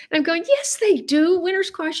 And I'm going, yes, they do. Winter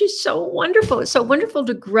squash is so wonderful. It's so wonderful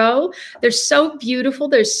to grow. They're so beautiful.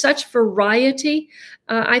 There's such variety.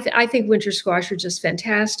 I think winter squash are just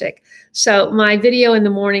fantastic. So my video in the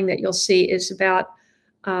morning that you'll see is about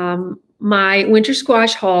my winter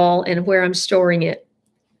squash haul and where I'm storing it.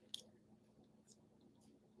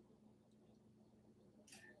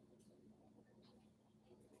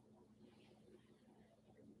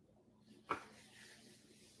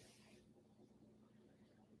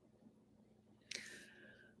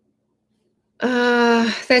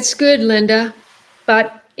 That's good, Linda.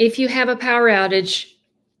 But if you have a power outage,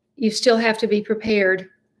 you still have to be prepared.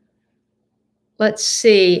 Let's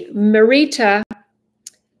see. Marita,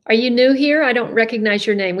 are you new here? I don't recognize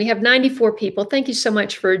your name. We have 94 people. Thank you so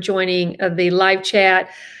much for joining the live chat,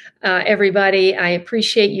 everybody. I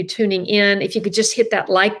appreciate you tuning in. If you could just hit that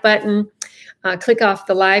like button. click off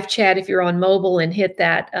the live chat if you're on mobile and hit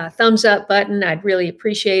that thumbs up button. I'd really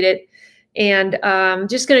appreciate it. And I'm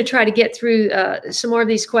just going to try to get through some more of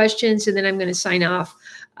these questions, and then I'm going to sign off.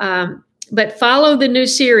 But follow the new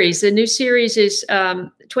series. The new series is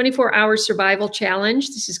 24-hour survival challenge.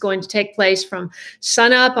 This is going to take place from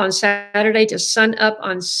sunup on Saturday to sunup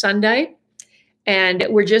on Sunday. And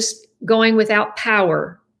we're just going without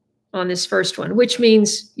power on this first one, which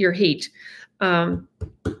means your heat. The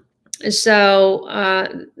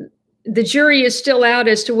jury is still out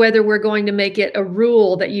as to whether we're going to make it a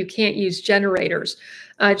rule that you can't use generators.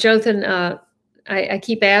 Jothan, I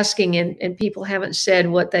keep asking, and people haven't said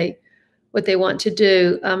what they want to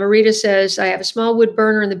do. Marita says, I have a small wood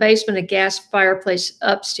burner in the basement, a gas fireplace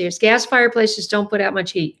upstairs. Gas fireplaces don't put out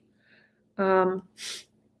much heat. I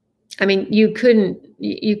mean, you couldn't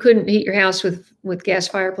heat your house with gas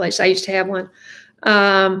fireplace. I used to have one.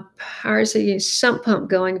 Ours, a sump pump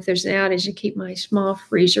going. If there's an outage, to keep my small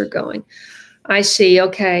freezer going. I see.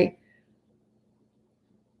 Okay.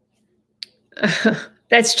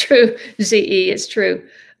 That's true, ZE. It's true.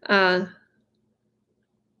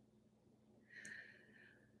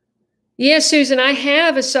 Yeah, Susan, I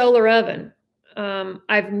have a solar oven.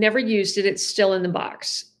 I've never used it. It's still in the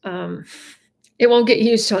box. It won't get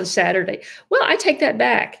used on Saturday. Well, I take that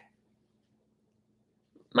back.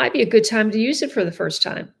 Might be a good time to use it for the first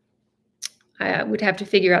time. I would have to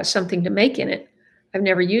figure out something to make in it. I've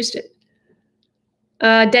never used it.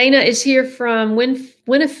 Dana is here from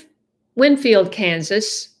Winfield,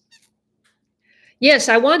 Kansas. Yes,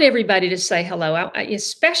 I want everybody to say hello,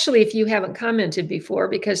 especially if you haven't commented before,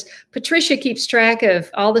 because Patricia keeps track of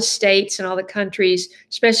all the states and all the countries,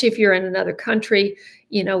 especially if you're in another country.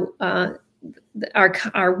 You know,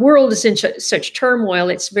 our world is in such turmoil.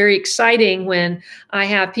 It's very exciting when I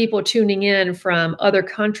have people tuning in from other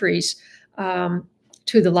countries to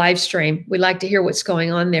the live stream. We like to hear what's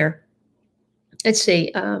going on there. Let's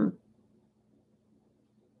see.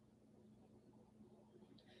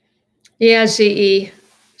 Yeah, ZE,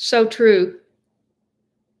 so true.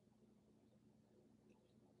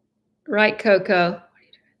 Right, Coco.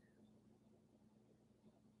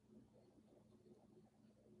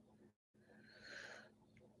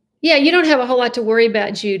 Yeah, you don't have a whole lot to worry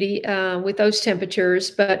about, Judy, with those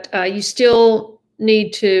temperatures, but you still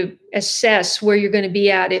need to assess where you're going to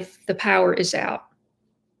be at if the power is out.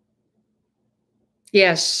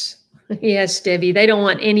 Yes. Yes, Debbie. They don't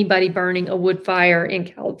want anybody burning a wood fire in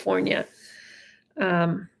California.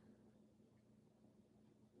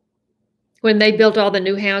 When they built all the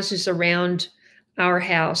new houses around our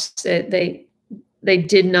house, they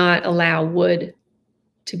did not allow wood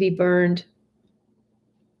to be burned.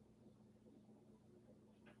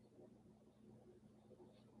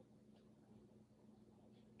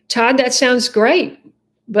 Todd, that sounds great,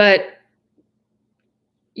 but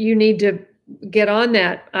you need to get on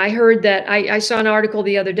that. I heard that I saw an article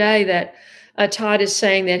the other day that Todd is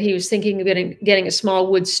saying that he was thinking of getting a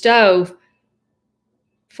small wood stove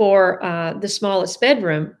for the smallest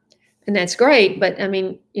bedroom, and that's great. But I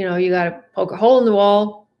mean, you know, you got to poke a hole in the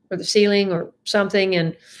wall or the ceiling or something.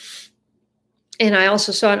 And I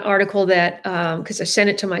also saw an article that because I sent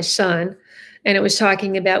it to my son, and it was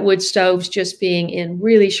talking about wood stoves just being in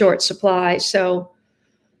really short supply. So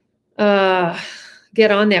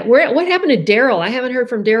get on that. What happened to Daryl? I haven't heard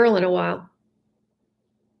from Daryl in a while.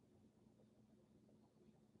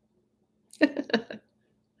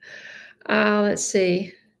 Let's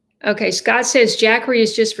see. Okay, Scott says Jackery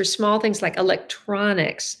is just for small things like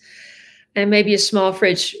electronics and maybe a small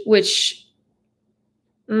fridge, which,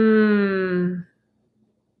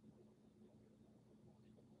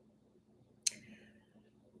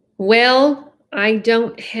 well, I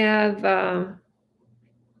don't have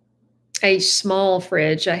a small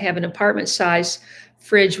fridge. I have an apartment size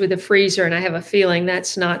fridge with a freezer, and I have a feeling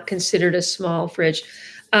that's not considered a small fridge.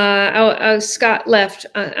 Scott left.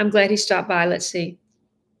 I'm glad he stopped by. Let's see.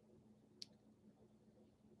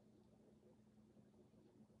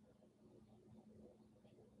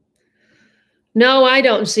 No, I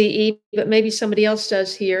don't, ZE, but maybe somebody else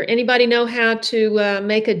does here. Anybody know how to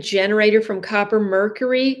make a generator from copper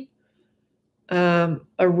mercury? A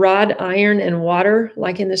rod, iron, and water,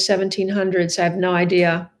 like in the 1700s? I have no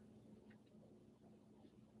idea.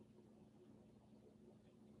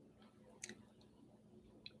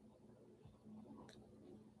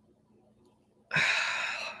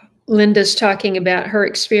 Linda's talking about her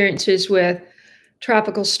experiences with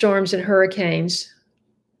tropical storms and hurricanes.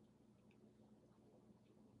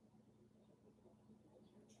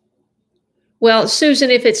 Well,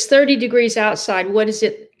 Susan, if it's 30 degrees outside, what is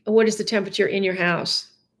the temperature in your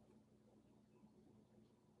house?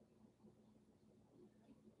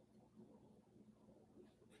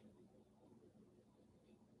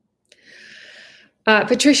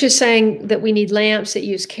 Patricia's saying that we need lamps that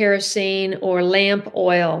use kerosene or lamp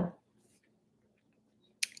oil.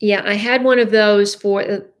 Yeah, I had one of those for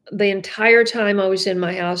the entire time I was in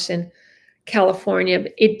my house in California.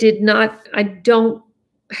 It did not,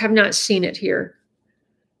 have not seen it here.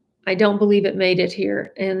 I don't believe it made it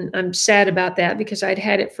here. And I'm sad about that because I'd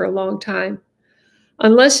had it for a long time.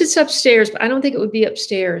 Unless it's upstairs, but I don't think it would be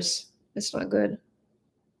upstairs. That's not good.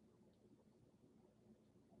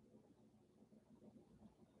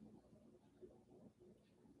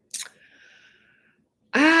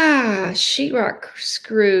 Ah, sheetrock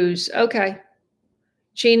screws. Okay.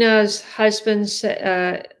 Gina's husband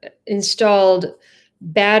installed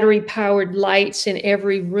battery-powered lights in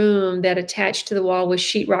every room that attached to the wall with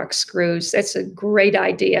sheetrock screws. That's a great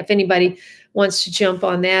idea. If anybody wants to jump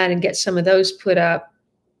on that and get some of those put up.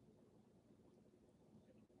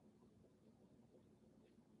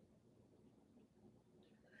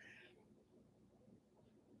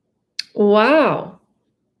 Wow.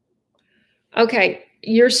 Okay.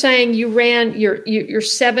 You're saying you ran your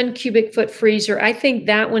 7 cubic foot freezer. I think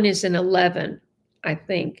that one is an 11. I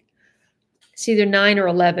think it's either 9 or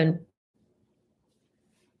 11.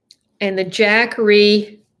 And the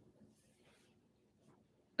Jackery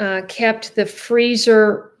kept the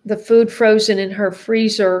freezer, the food frozen in her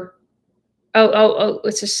freezer. Oh,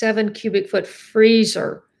 it's a 7 cubic foot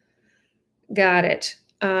freezer. Got it.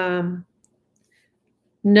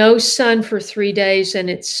 No sun for 3 days,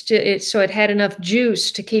 and so it had enough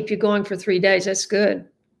juice to keep you going for 3 days. That's good.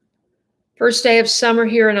 First day of summer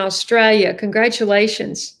here in Australia.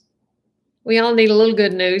 Congratulations. We all need a little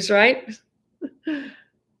good news, right?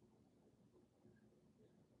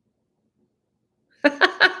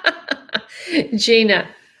 Gina,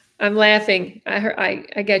 I'm laughing.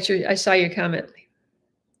 I got I saw your comment.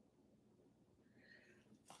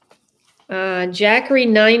 Jackery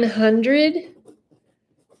 900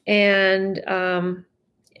 and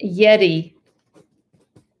Yeti.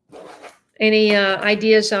 Any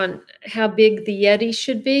ideas on how big the Yeti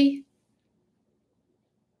should be?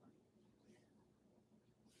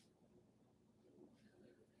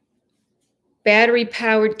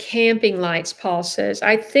 Battery-powered camping lights, Paul says.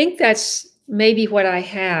 I think that's maybe what I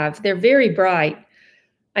have. They're very bright.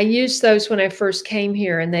 I used those when I first came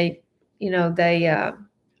here, and the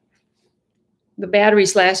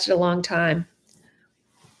batteries lasted a long time.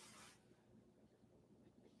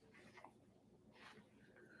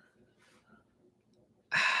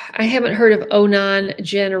 I haven't heard of Onan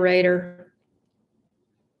generator.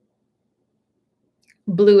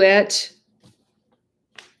 Bluette.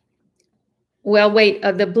 Well, wait,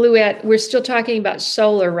 the Bluette, we're still talking about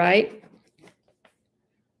solar, right?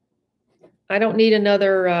 I don't need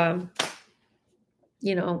another,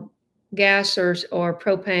 gas or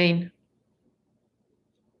propane.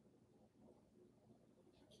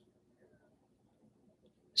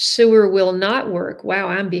 Sewer will not work. Wow,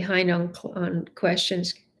 I'm behind on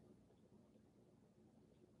questions.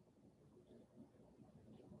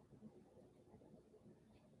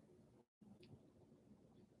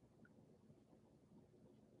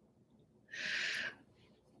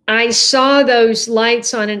 I saw those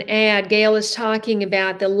lights on an ad. Gail is talking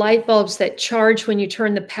about the light bulbs that charge when you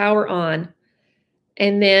turn the power on.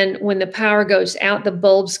 And then when the power goes out, the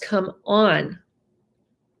bulbs come on.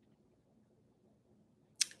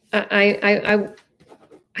 I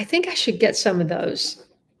think I should get some of those.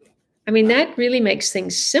 I mean, that really makes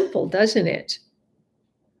things simple, doesn't it?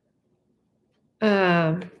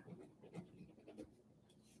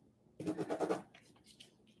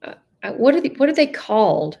 What are they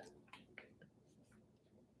called?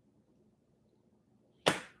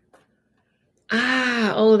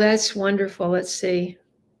 Oh, that's wonderful. Let's see.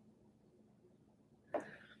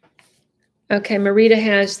 Okay, Marita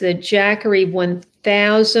has the Jackery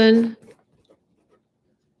 1000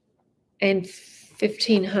 and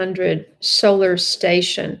 1500 solar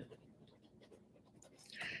station.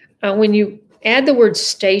 When you add the word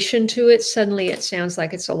station to it, suddenly it sounds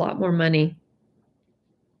like it's a lot more money.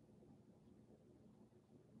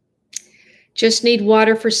 Just need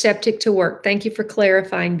water for septic to work. Thank you for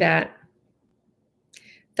clarifying that.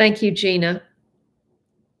 Thank you, Gina.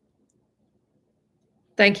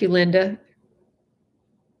 Thank you, Linda.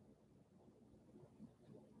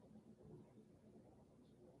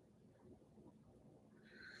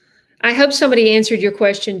 I hope somebody answered your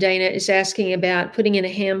question. Dana is asking about putting in a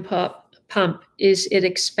hand pump. Is it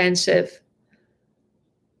expensive?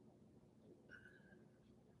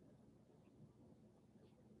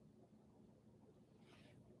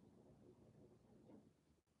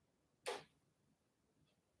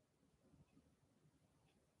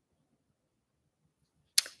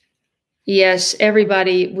 Yes,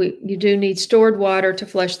 everybody, you do need stored water to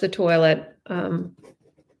flush the toilet.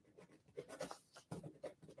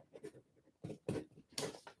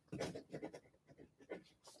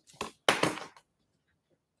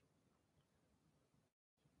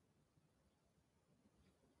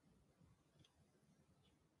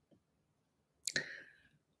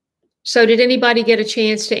 So did anybody get a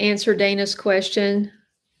chance to answer Dana's question?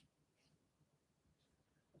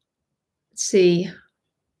 Let's see.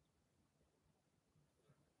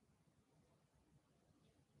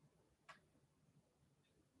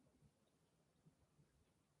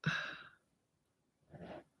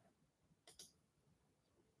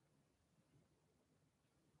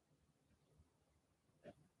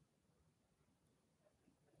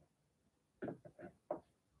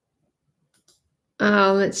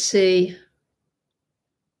 Let's see.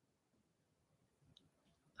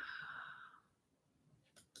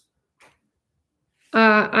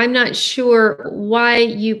 I'm not sure why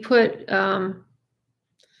you put,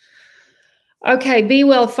 okay, Be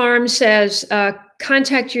Well Farm says,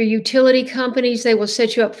 contact your utility companies. They will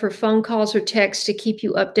set you up for phone calls or texts to keep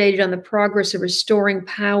you updated on the progress of restoring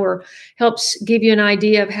power. Helps give you an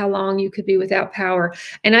idea of how long you could be without power.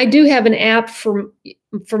 And I do have an app for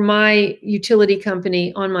my utility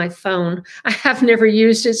company on my phone. I have never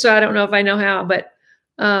used it, so I don't know if I know how, but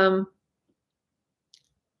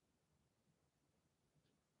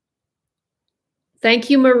thank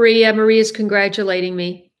you, Maria. Maria's congratulating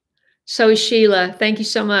me. So is Sheila. Thank you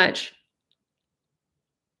so much.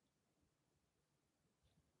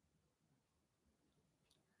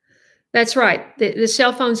 That's right. The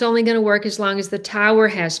cell phone's only going to work as long as the tower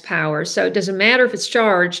has power. So it doesn't matter if it's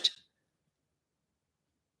charged.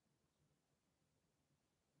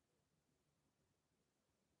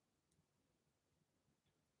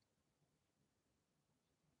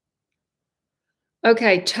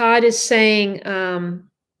 Okay, Todd is saying,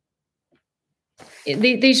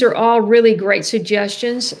 these are all really great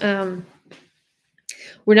suggestions.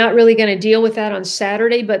 We're not really going to deal with that on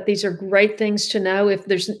Saturday, but these are great things to know.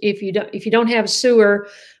 If you don't have sewer,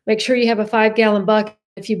 make sure you have a 5-gallon bucket,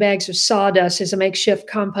 a few bags of sawdust as a makeshift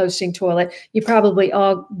composting toilet. You probably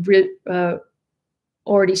all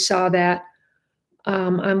already saw that.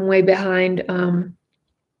 I'm way behind.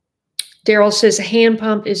 Daryl says a hand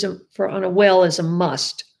pump on a well is a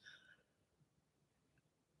must.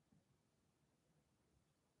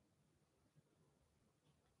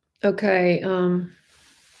 Okay. And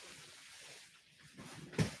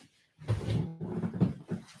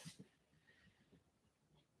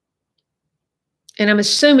I'm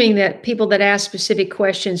assuming that people that ask specific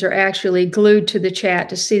questions are actually glued to the chat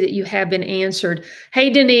to see that you have been answered.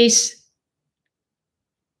 Hey, Denise.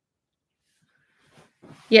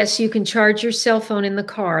 Yes, you can charge your cell phone in the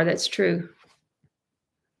car. That's true.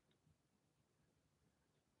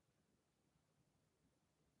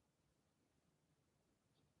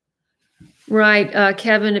 Right.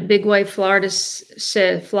 Kevin at Big Wave Florida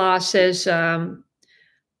says,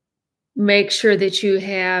 make sure that you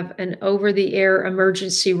have an over-the-air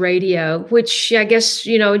emergency radio, which I guess,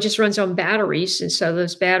 it just runs on batteries. And so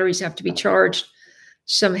those batteries have to be charged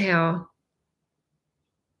somehow.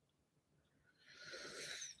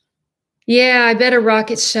 Yeah, I bet a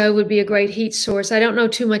rocket stove would be a great heat source. I don't know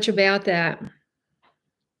too much about that.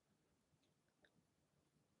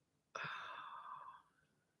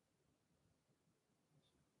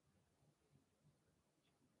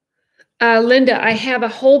 Linda, I have a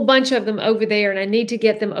whole bunch of them over there and I need to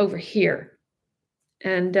get them over here.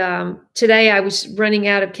 And today I was running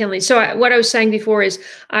out of kindling. So what I was saying before is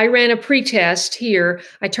I ran a pre-test here.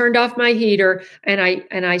 I turned off my heater and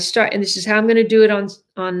this is how I'm going to do it on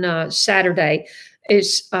Saturday.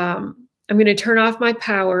 I'm going to turn off my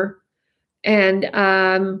power and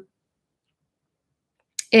I'm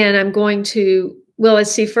going to, well,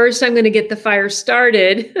 let's see, first I'm going to get the fire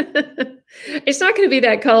started. It's not going to be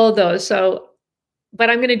that cold though. But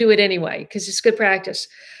I'm going to do it anyway, because it's good practice.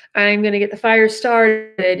 I'm going to get the fire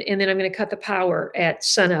started and then I'm going to cut the power at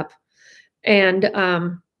sunup. And,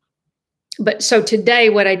 but so today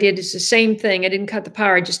what I did is the same thing. I didn't cut the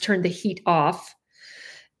power. I just turned the heat off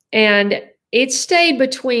and it stayed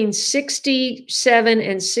between 67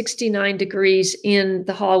 and 69 degrees in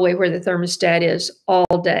the hallway where the thermostat is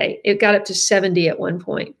all day. It got up to 70 at one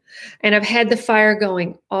point. And I've had the fire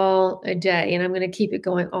going all day and I'm going to keep it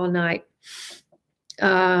going all night.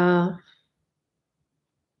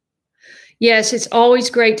 Yes, it's always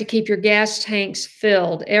great to keep your gas tanks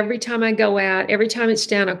filled. Every time I go out, every time it's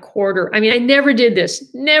down a quarter. I mean, I never did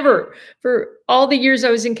this, never. For all the years I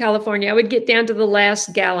was in California, I would get down to the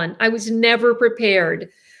last gallon. I was never prepared.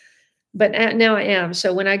 but now I am.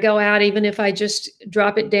 So when I go out, even if I just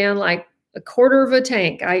drop it down like a quarter of a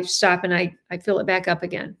tank, I stop and I fill it back up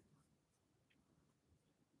again.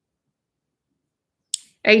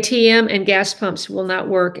 ATM and gas pumps will not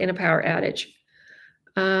work in a power outage.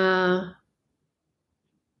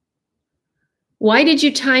 Why did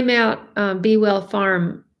you time out Be Well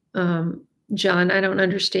Farm, John? I don't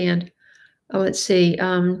understand. Oh, let's see.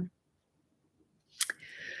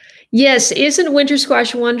 Yes, isn't winter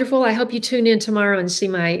squash wonderful? I hope you tune in tomorrow and see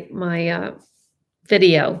my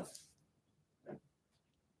video.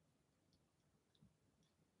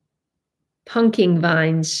 Pumpkin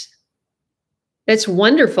vines. That's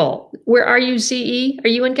wonderful. Where are you, ZE? Are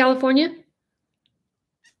you in California?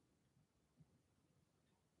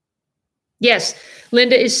 Yes,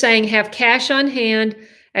 Linda is saying have cash on hand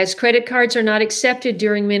as credit cards are not accepted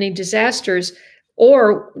during many disasters,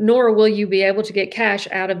 or nor will you be able to get cash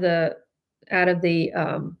out of the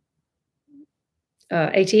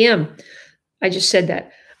ATM. I just said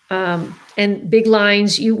that. And big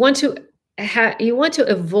lines. You want to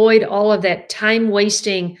avoid all of that time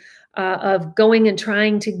wasting of going and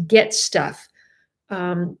trying to get stuff.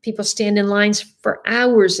 People stand in lines for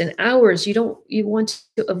hours and hours. You want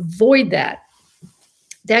to avoid that.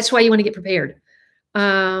 That's why you want to get prepared.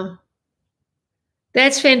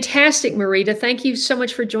 That's fantastic, Marita. Thank you so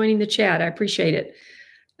much for joining the chat. I appreciate it.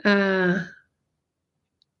 I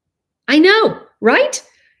know, right?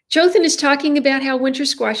 Jothan is talking about how winter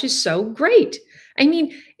squash is so great. I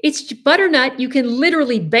mean, it's butternut. You can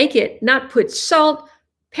literally bake it, not put salt,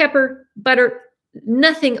 pepper, butter,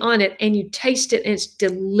 nothing on it, and you taste it, and it's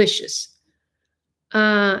delicious.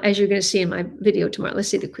 As you're going to see in my video tomorrow. Let's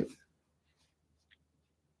see the quick.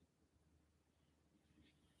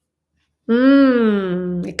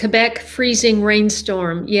 Quebec freezing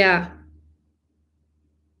rainstorm. Yeah.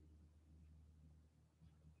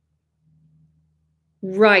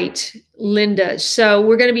 Right, Linda. So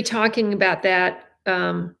we're going to be talking about that.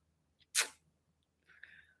 Am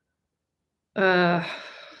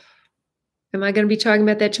I going to be talking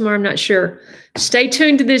about that tomorrow? I'm not sure. Stay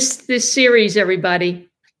tuned to this series, everybody.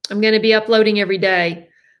 I'm going to be uploading every day,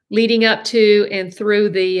 leading up to and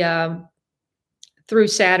through the through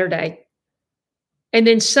Saturday. And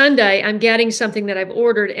then Sunday, I'm getting something that I've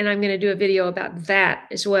ordered, and I'm going to do a video about that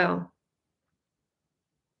as well.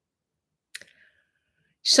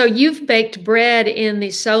 So you've baked bread in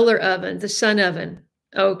the solar oven, the sun oven.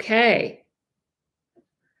 Okay.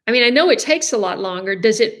 I mean, I know it takes a lot longer.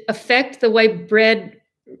 Does it affect the way bread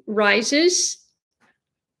rises?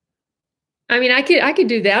 I mean, I could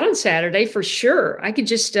do that on Saturday for sure. I could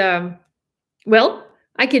just, well,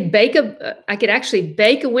 I could actually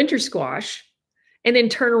bake a winter squash and then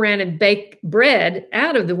turn around and bake bread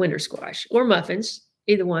out of the winter squash or muffins,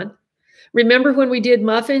 either one. Remember when we did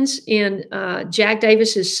muffins in Jack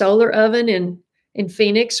Davis's solar oven in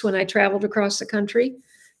Phoenix when I traveled across the country?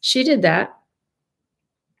 She did that.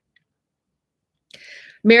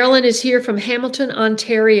 Marilyn is here from Hamilton,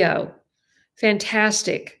 Ontario.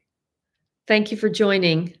 Fantastic. Thank you for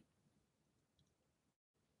joining.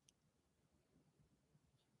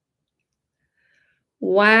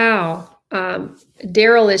 Wow.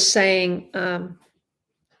 Daryl is saying,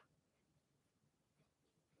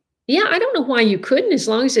 yeah, I don't know why you couldn't, as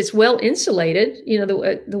long as it's well insulated, you know,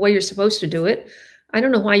 the way you're supposed to do it. I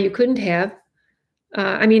don't know why you couldn't have.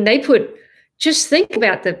 I mean, just think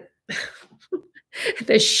about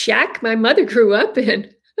the shack my mother grew up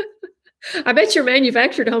in. I bet your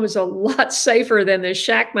manufactured home is a lot safer than the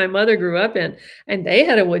shack my mother grew up in. And they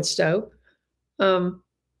had a wood stove. A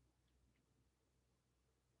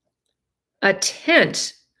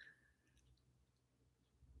tent.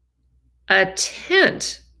 A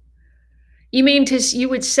tent. You mean you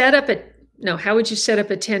would set up no, how would you set up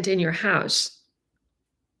a tent in your house?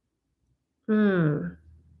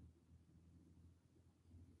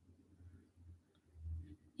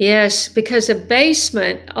 Yes, because a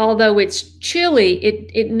basement, although it's chilly,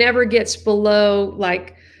 it never gets below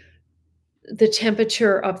like the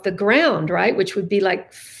temperature of the ground, right? Which would be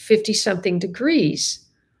like 50 something degrees.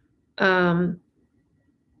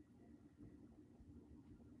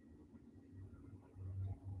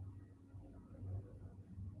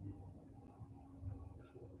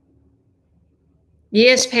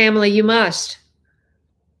 Yes, Pamela, you must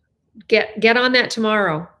get on that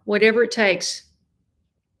tomorrow, whatever it takes.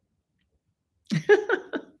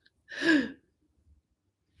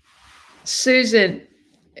 Susan,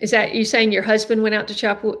 is that you saying your husband went out to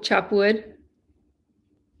chop wood?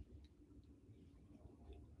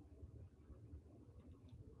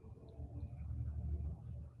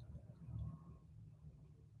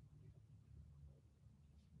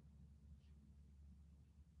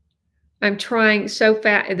 I'm trying so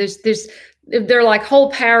fast. They're like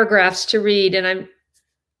whole paragraphs to read, and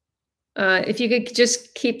if you could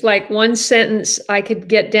just keep like one sentence, I could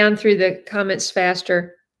get down through the comments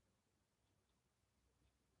faster.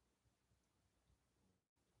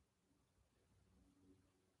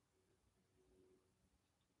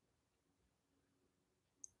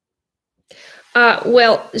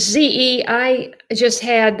 Well, ZE, I just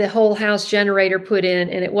had the whole house generator put in,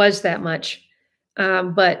 and it was that much.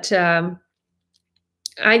 But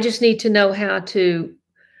I just need to know how to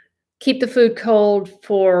keep the food cold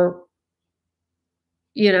for,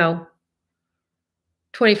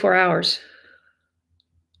 24 hours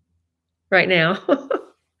right now.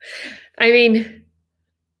 I mean,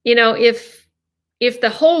 if the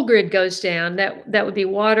whole grid goes down, that would be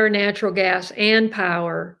water, natural gas, and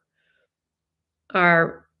power.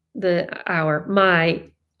 My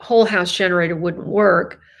whole house generator wouldn't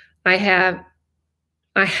work. I have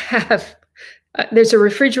there's a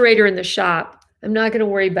refrigerator in the shop. I'm not going to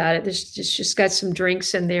worry about it. There's just got some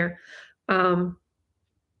drinks in there.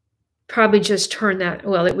 Probably just turn that.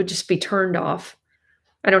 Well, it would just be turned off.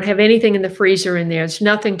 I don't have anything in the freezer in there. It's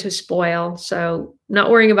nothing to spoil. So not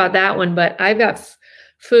worrying about that one, but I've got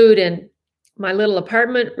food in my little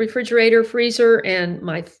apartment refrigerator freezer and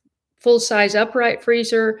my full-size upright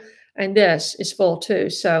freezer, and this is full too.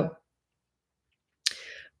 So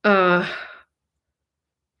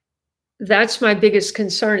that's my biggest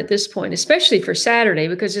concern at this point, especially for Saturday,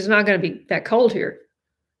 because it's not going to be that cold here.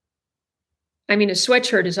 I mean, a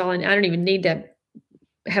sweatshirt is all I don't even need to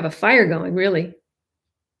have a fire going, really.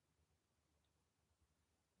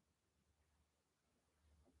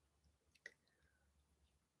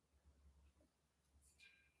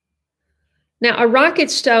 Now, a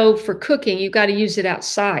rocket stove for cooking, you've got to use it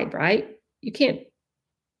outside, right? You can't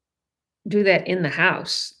do that in the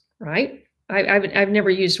house, right? I've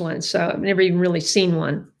never used one, so I've never even really seen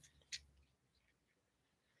one.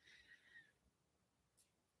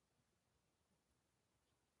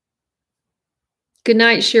 Good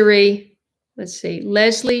night, Cherie. Let's see,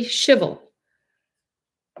 Leslie Shivel.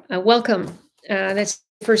 Welcome. That's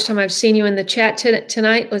the first time I've seen you in the chat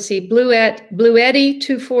tonight. Let's see, Blue Eddie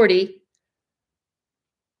 240.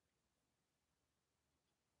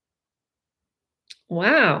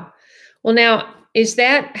 Wow. Well, now,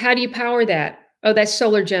 how do you power that? Oh, that's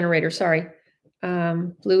solar generator. Sorry.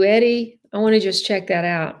 Blue Eddie. I want to just check that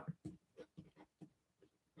out.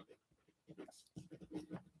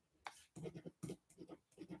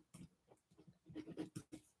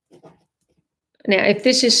 Now, if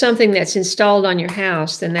this is something that's installed on your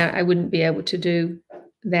house, then I wouldn't be able to do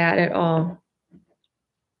that at all.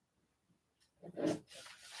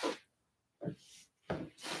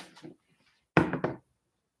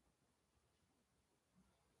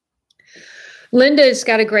 Linda's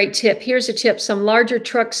got a great tip. Here's a tip. Some larger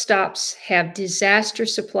truck stops have disaster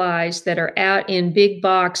supplies that are out in big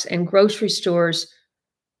box and grocery stores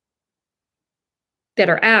that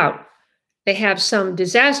are out. They have some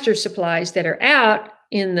disaster supplies that are out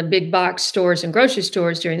in the big box stores and grocery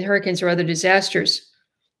stores during the hurricanes or other disasters.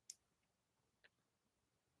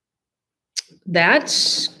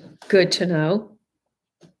 That's good to know.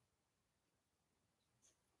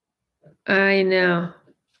 I know.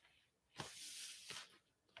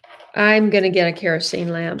 I'm going to get a kerosene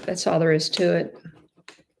lamp. That's all there is to it.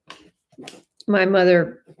 My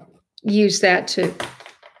mother used that to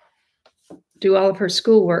do all of her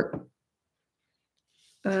schoolwork.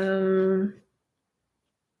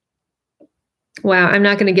 Wow, I'm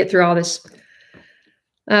not going to get through all this.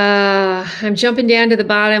 I'm jumping down to the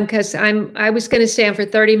bottom because I was going to stay on for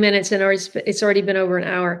 30 minutes and it's already been over an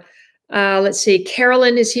hour. Let's see.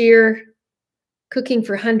 Carolyn is here, cooking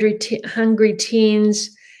for hungry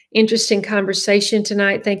teens. Interesting conversation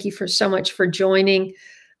tonight. Thank you so much for joining.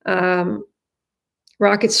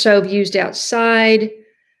 Rocket stove used outside.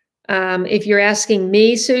 If you're asking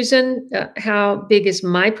me, Susan, how big is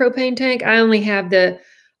my propane tank? I only have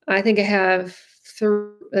I think I have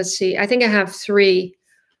I think I have 3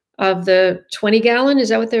 of the 20-gallon. Is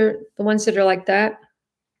that what they're the ones that are like that?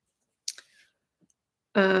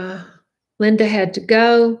 Linda had to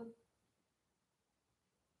go.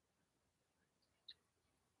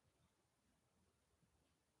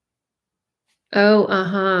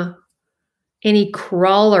 Oh, Any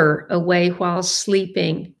crawler away while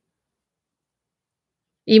sleeping.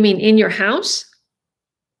 You mean in your house?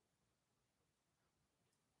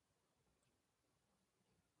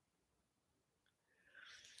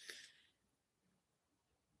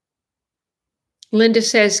 Linda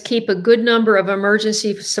says, keep a good number of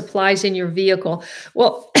emergency supplies in your vehicle.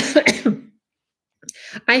 Well,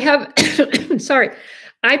 I have, sorry,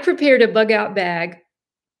 I prepared a bug out bag.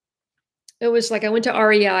 It was like I went to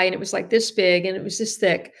REI and it was like this big and it was this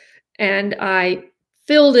thick. And I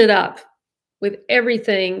filled it up with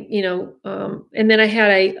everything, and then I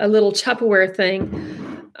had a little Tupperware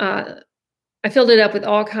thing. I filled it up with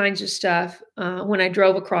all kinds of stuff when I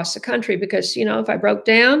drove across the country because, if I broke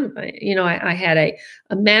down, I had a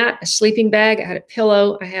mat, a sleeping bag, I had a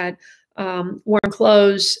pillow, I had warm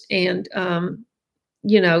clothes and,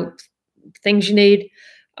 things you need,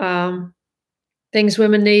 things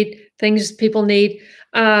women need, things people need,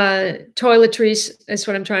 toiletries, that's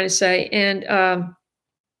what I'm trying to say.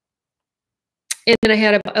 And then I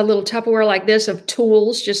had a little Tupperware like this of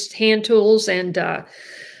tools, just hand tools and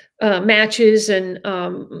matches and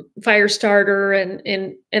fire starter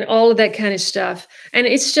and all of that kind of stuff. And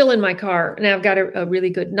it's still in my car. And I've got a really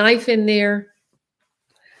good knife in there,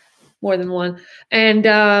 more than one. And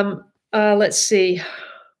let's see.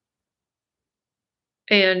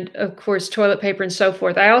 And of course, toilet paper and so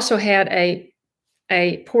forth. I also had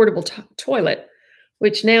a portable toilet,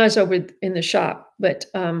 which now is over in the shop. But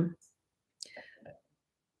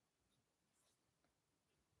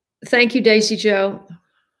thank you, Daisy Joe.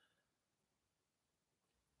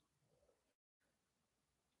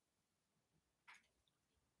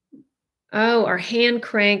 Oh, our hand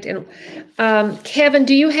cranked. And Kevin,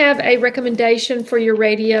 do you have a recommendation for your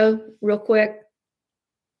radio real quick?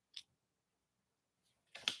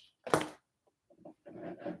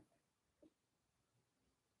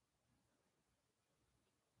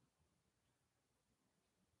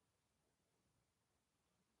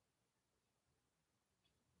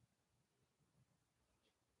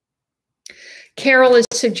 Carol is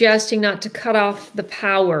suggesting not to cut off the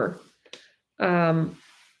power. Well,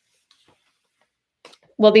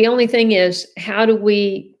 the only thing is, how do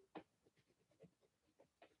we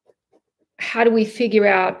figure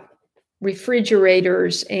out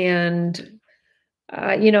refrigerators? And,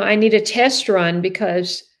 I need a test run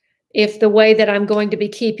because if the way that I'm going to be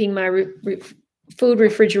keeping my food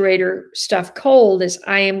refrigerator stuff cold is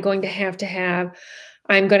I'm going to have to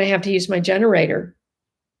use my generator.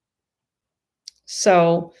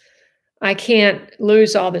 So I can't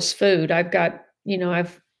lose all this food. I've got,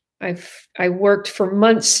 I worked for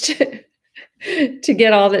months to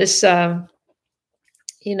get all this,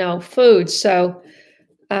 food. So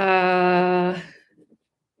I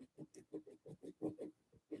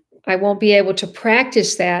won't be able to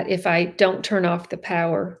practice that if I don't turn off the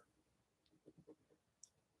power.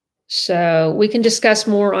 So we can discuss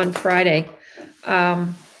more on Friday.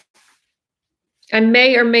 I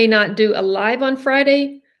may or may not do a live on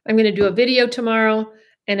Friday. I'm going to do a video tomorrow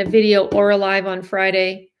and a video or a live on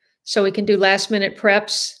Friday so we can do last minute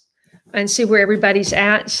preps and see where everybody's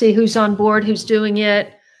at, see who's on board, who's doing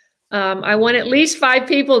it. I want at least 5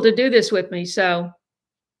 people to do this with me. So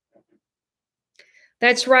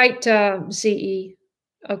that's right, ZE.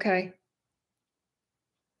 Okay.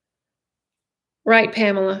 Right,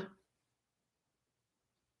 Pamela.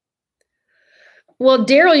 Well,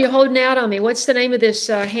 Daryl, you're holding out on me. What's the name of this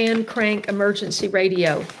hand crank emergency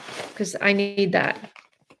radio? Because I need that.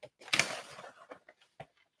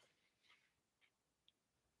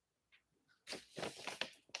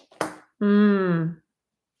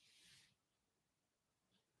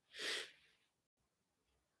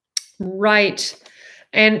 Right.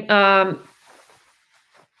 And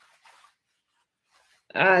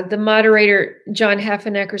the moderator, John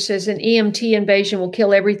Heffenecker, says an EMT invasion will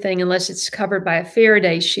kill everything unless it's covered by a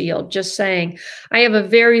Faraday shield. Just saying. I have a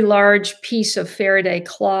very large piece of Faraday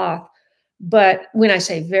cloth, but when I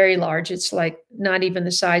say very large, it's like not even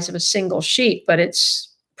the size of a single sheet, but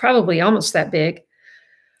it's probably almost that big.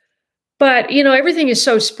 But, everything is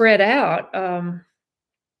so spread out.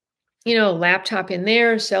 Laptop in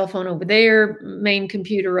there, cell phone over there, main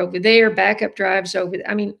computer over there, backup drives over there.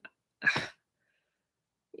 I mean,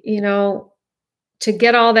 to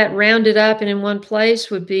get all that rounded up and in one place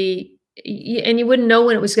would be, and you wouldn't know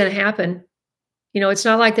when it was going to happen. It's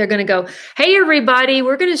not like they're going to go, hey, everybody,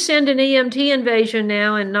 we're going to send an EMT invasion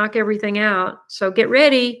now and knock everything out. So get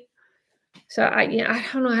ready. So I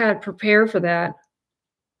don't know how to prepare for that.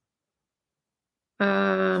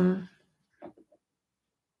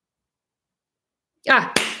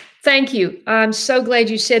 Thank you. I'm so glad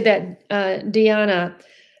you said that, Deanna,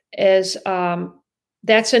 as,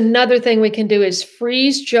 that's another thing we can do is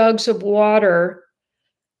freeze jugs of water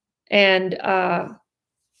and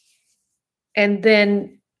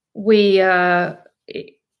then we,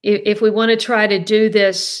 if we want to try to do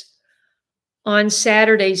this on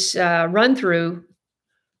Saturday's run through,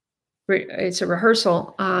 it's a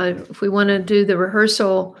rehearsal. If we want to do the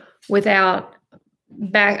rehearsal without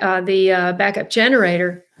backup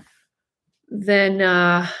generator,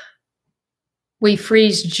 then we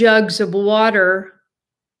freeze jugs of water,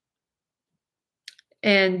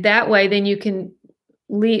 and that way then you can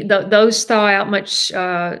leave those thaw out much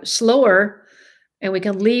slower, and we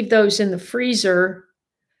can leave those in the freezer.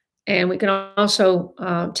 And we can also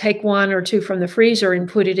take one or two from the freezer and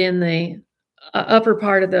put it in the upper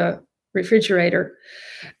part of the refrigerator.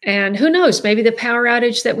 And who knows, maybe the power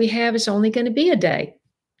outage that we have is only going to be a day.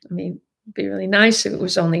 I mean, it'd be really nice if it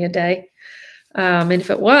was only a day. And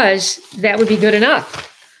if it was, that would be good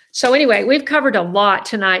enough. So anyway, we've covered a lot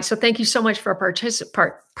tonight. So thank you so much for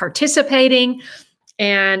participating.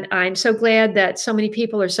 And I'm so glad that so many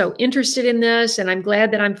people are so interested in this. And I'm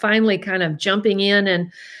glad that I'm finally kind of jumping in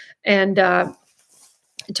and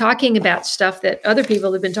talking about stuff that other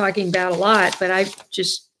people have been talking about a lot. But I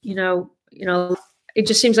just, it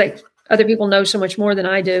just seems like other people know so much more than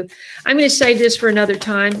I do. I'm going to save this for another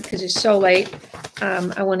time because it's so late.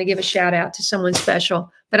 I want to give a shout out to someone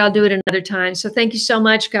special, but I'll do it another time. So thank you so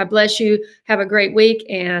much. God bless you. Have a great week.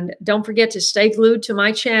 And don't forget to stay glued to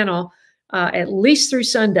my channel at least through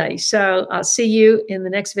Sunday. So I'll see you in the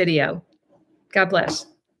next video. God bless.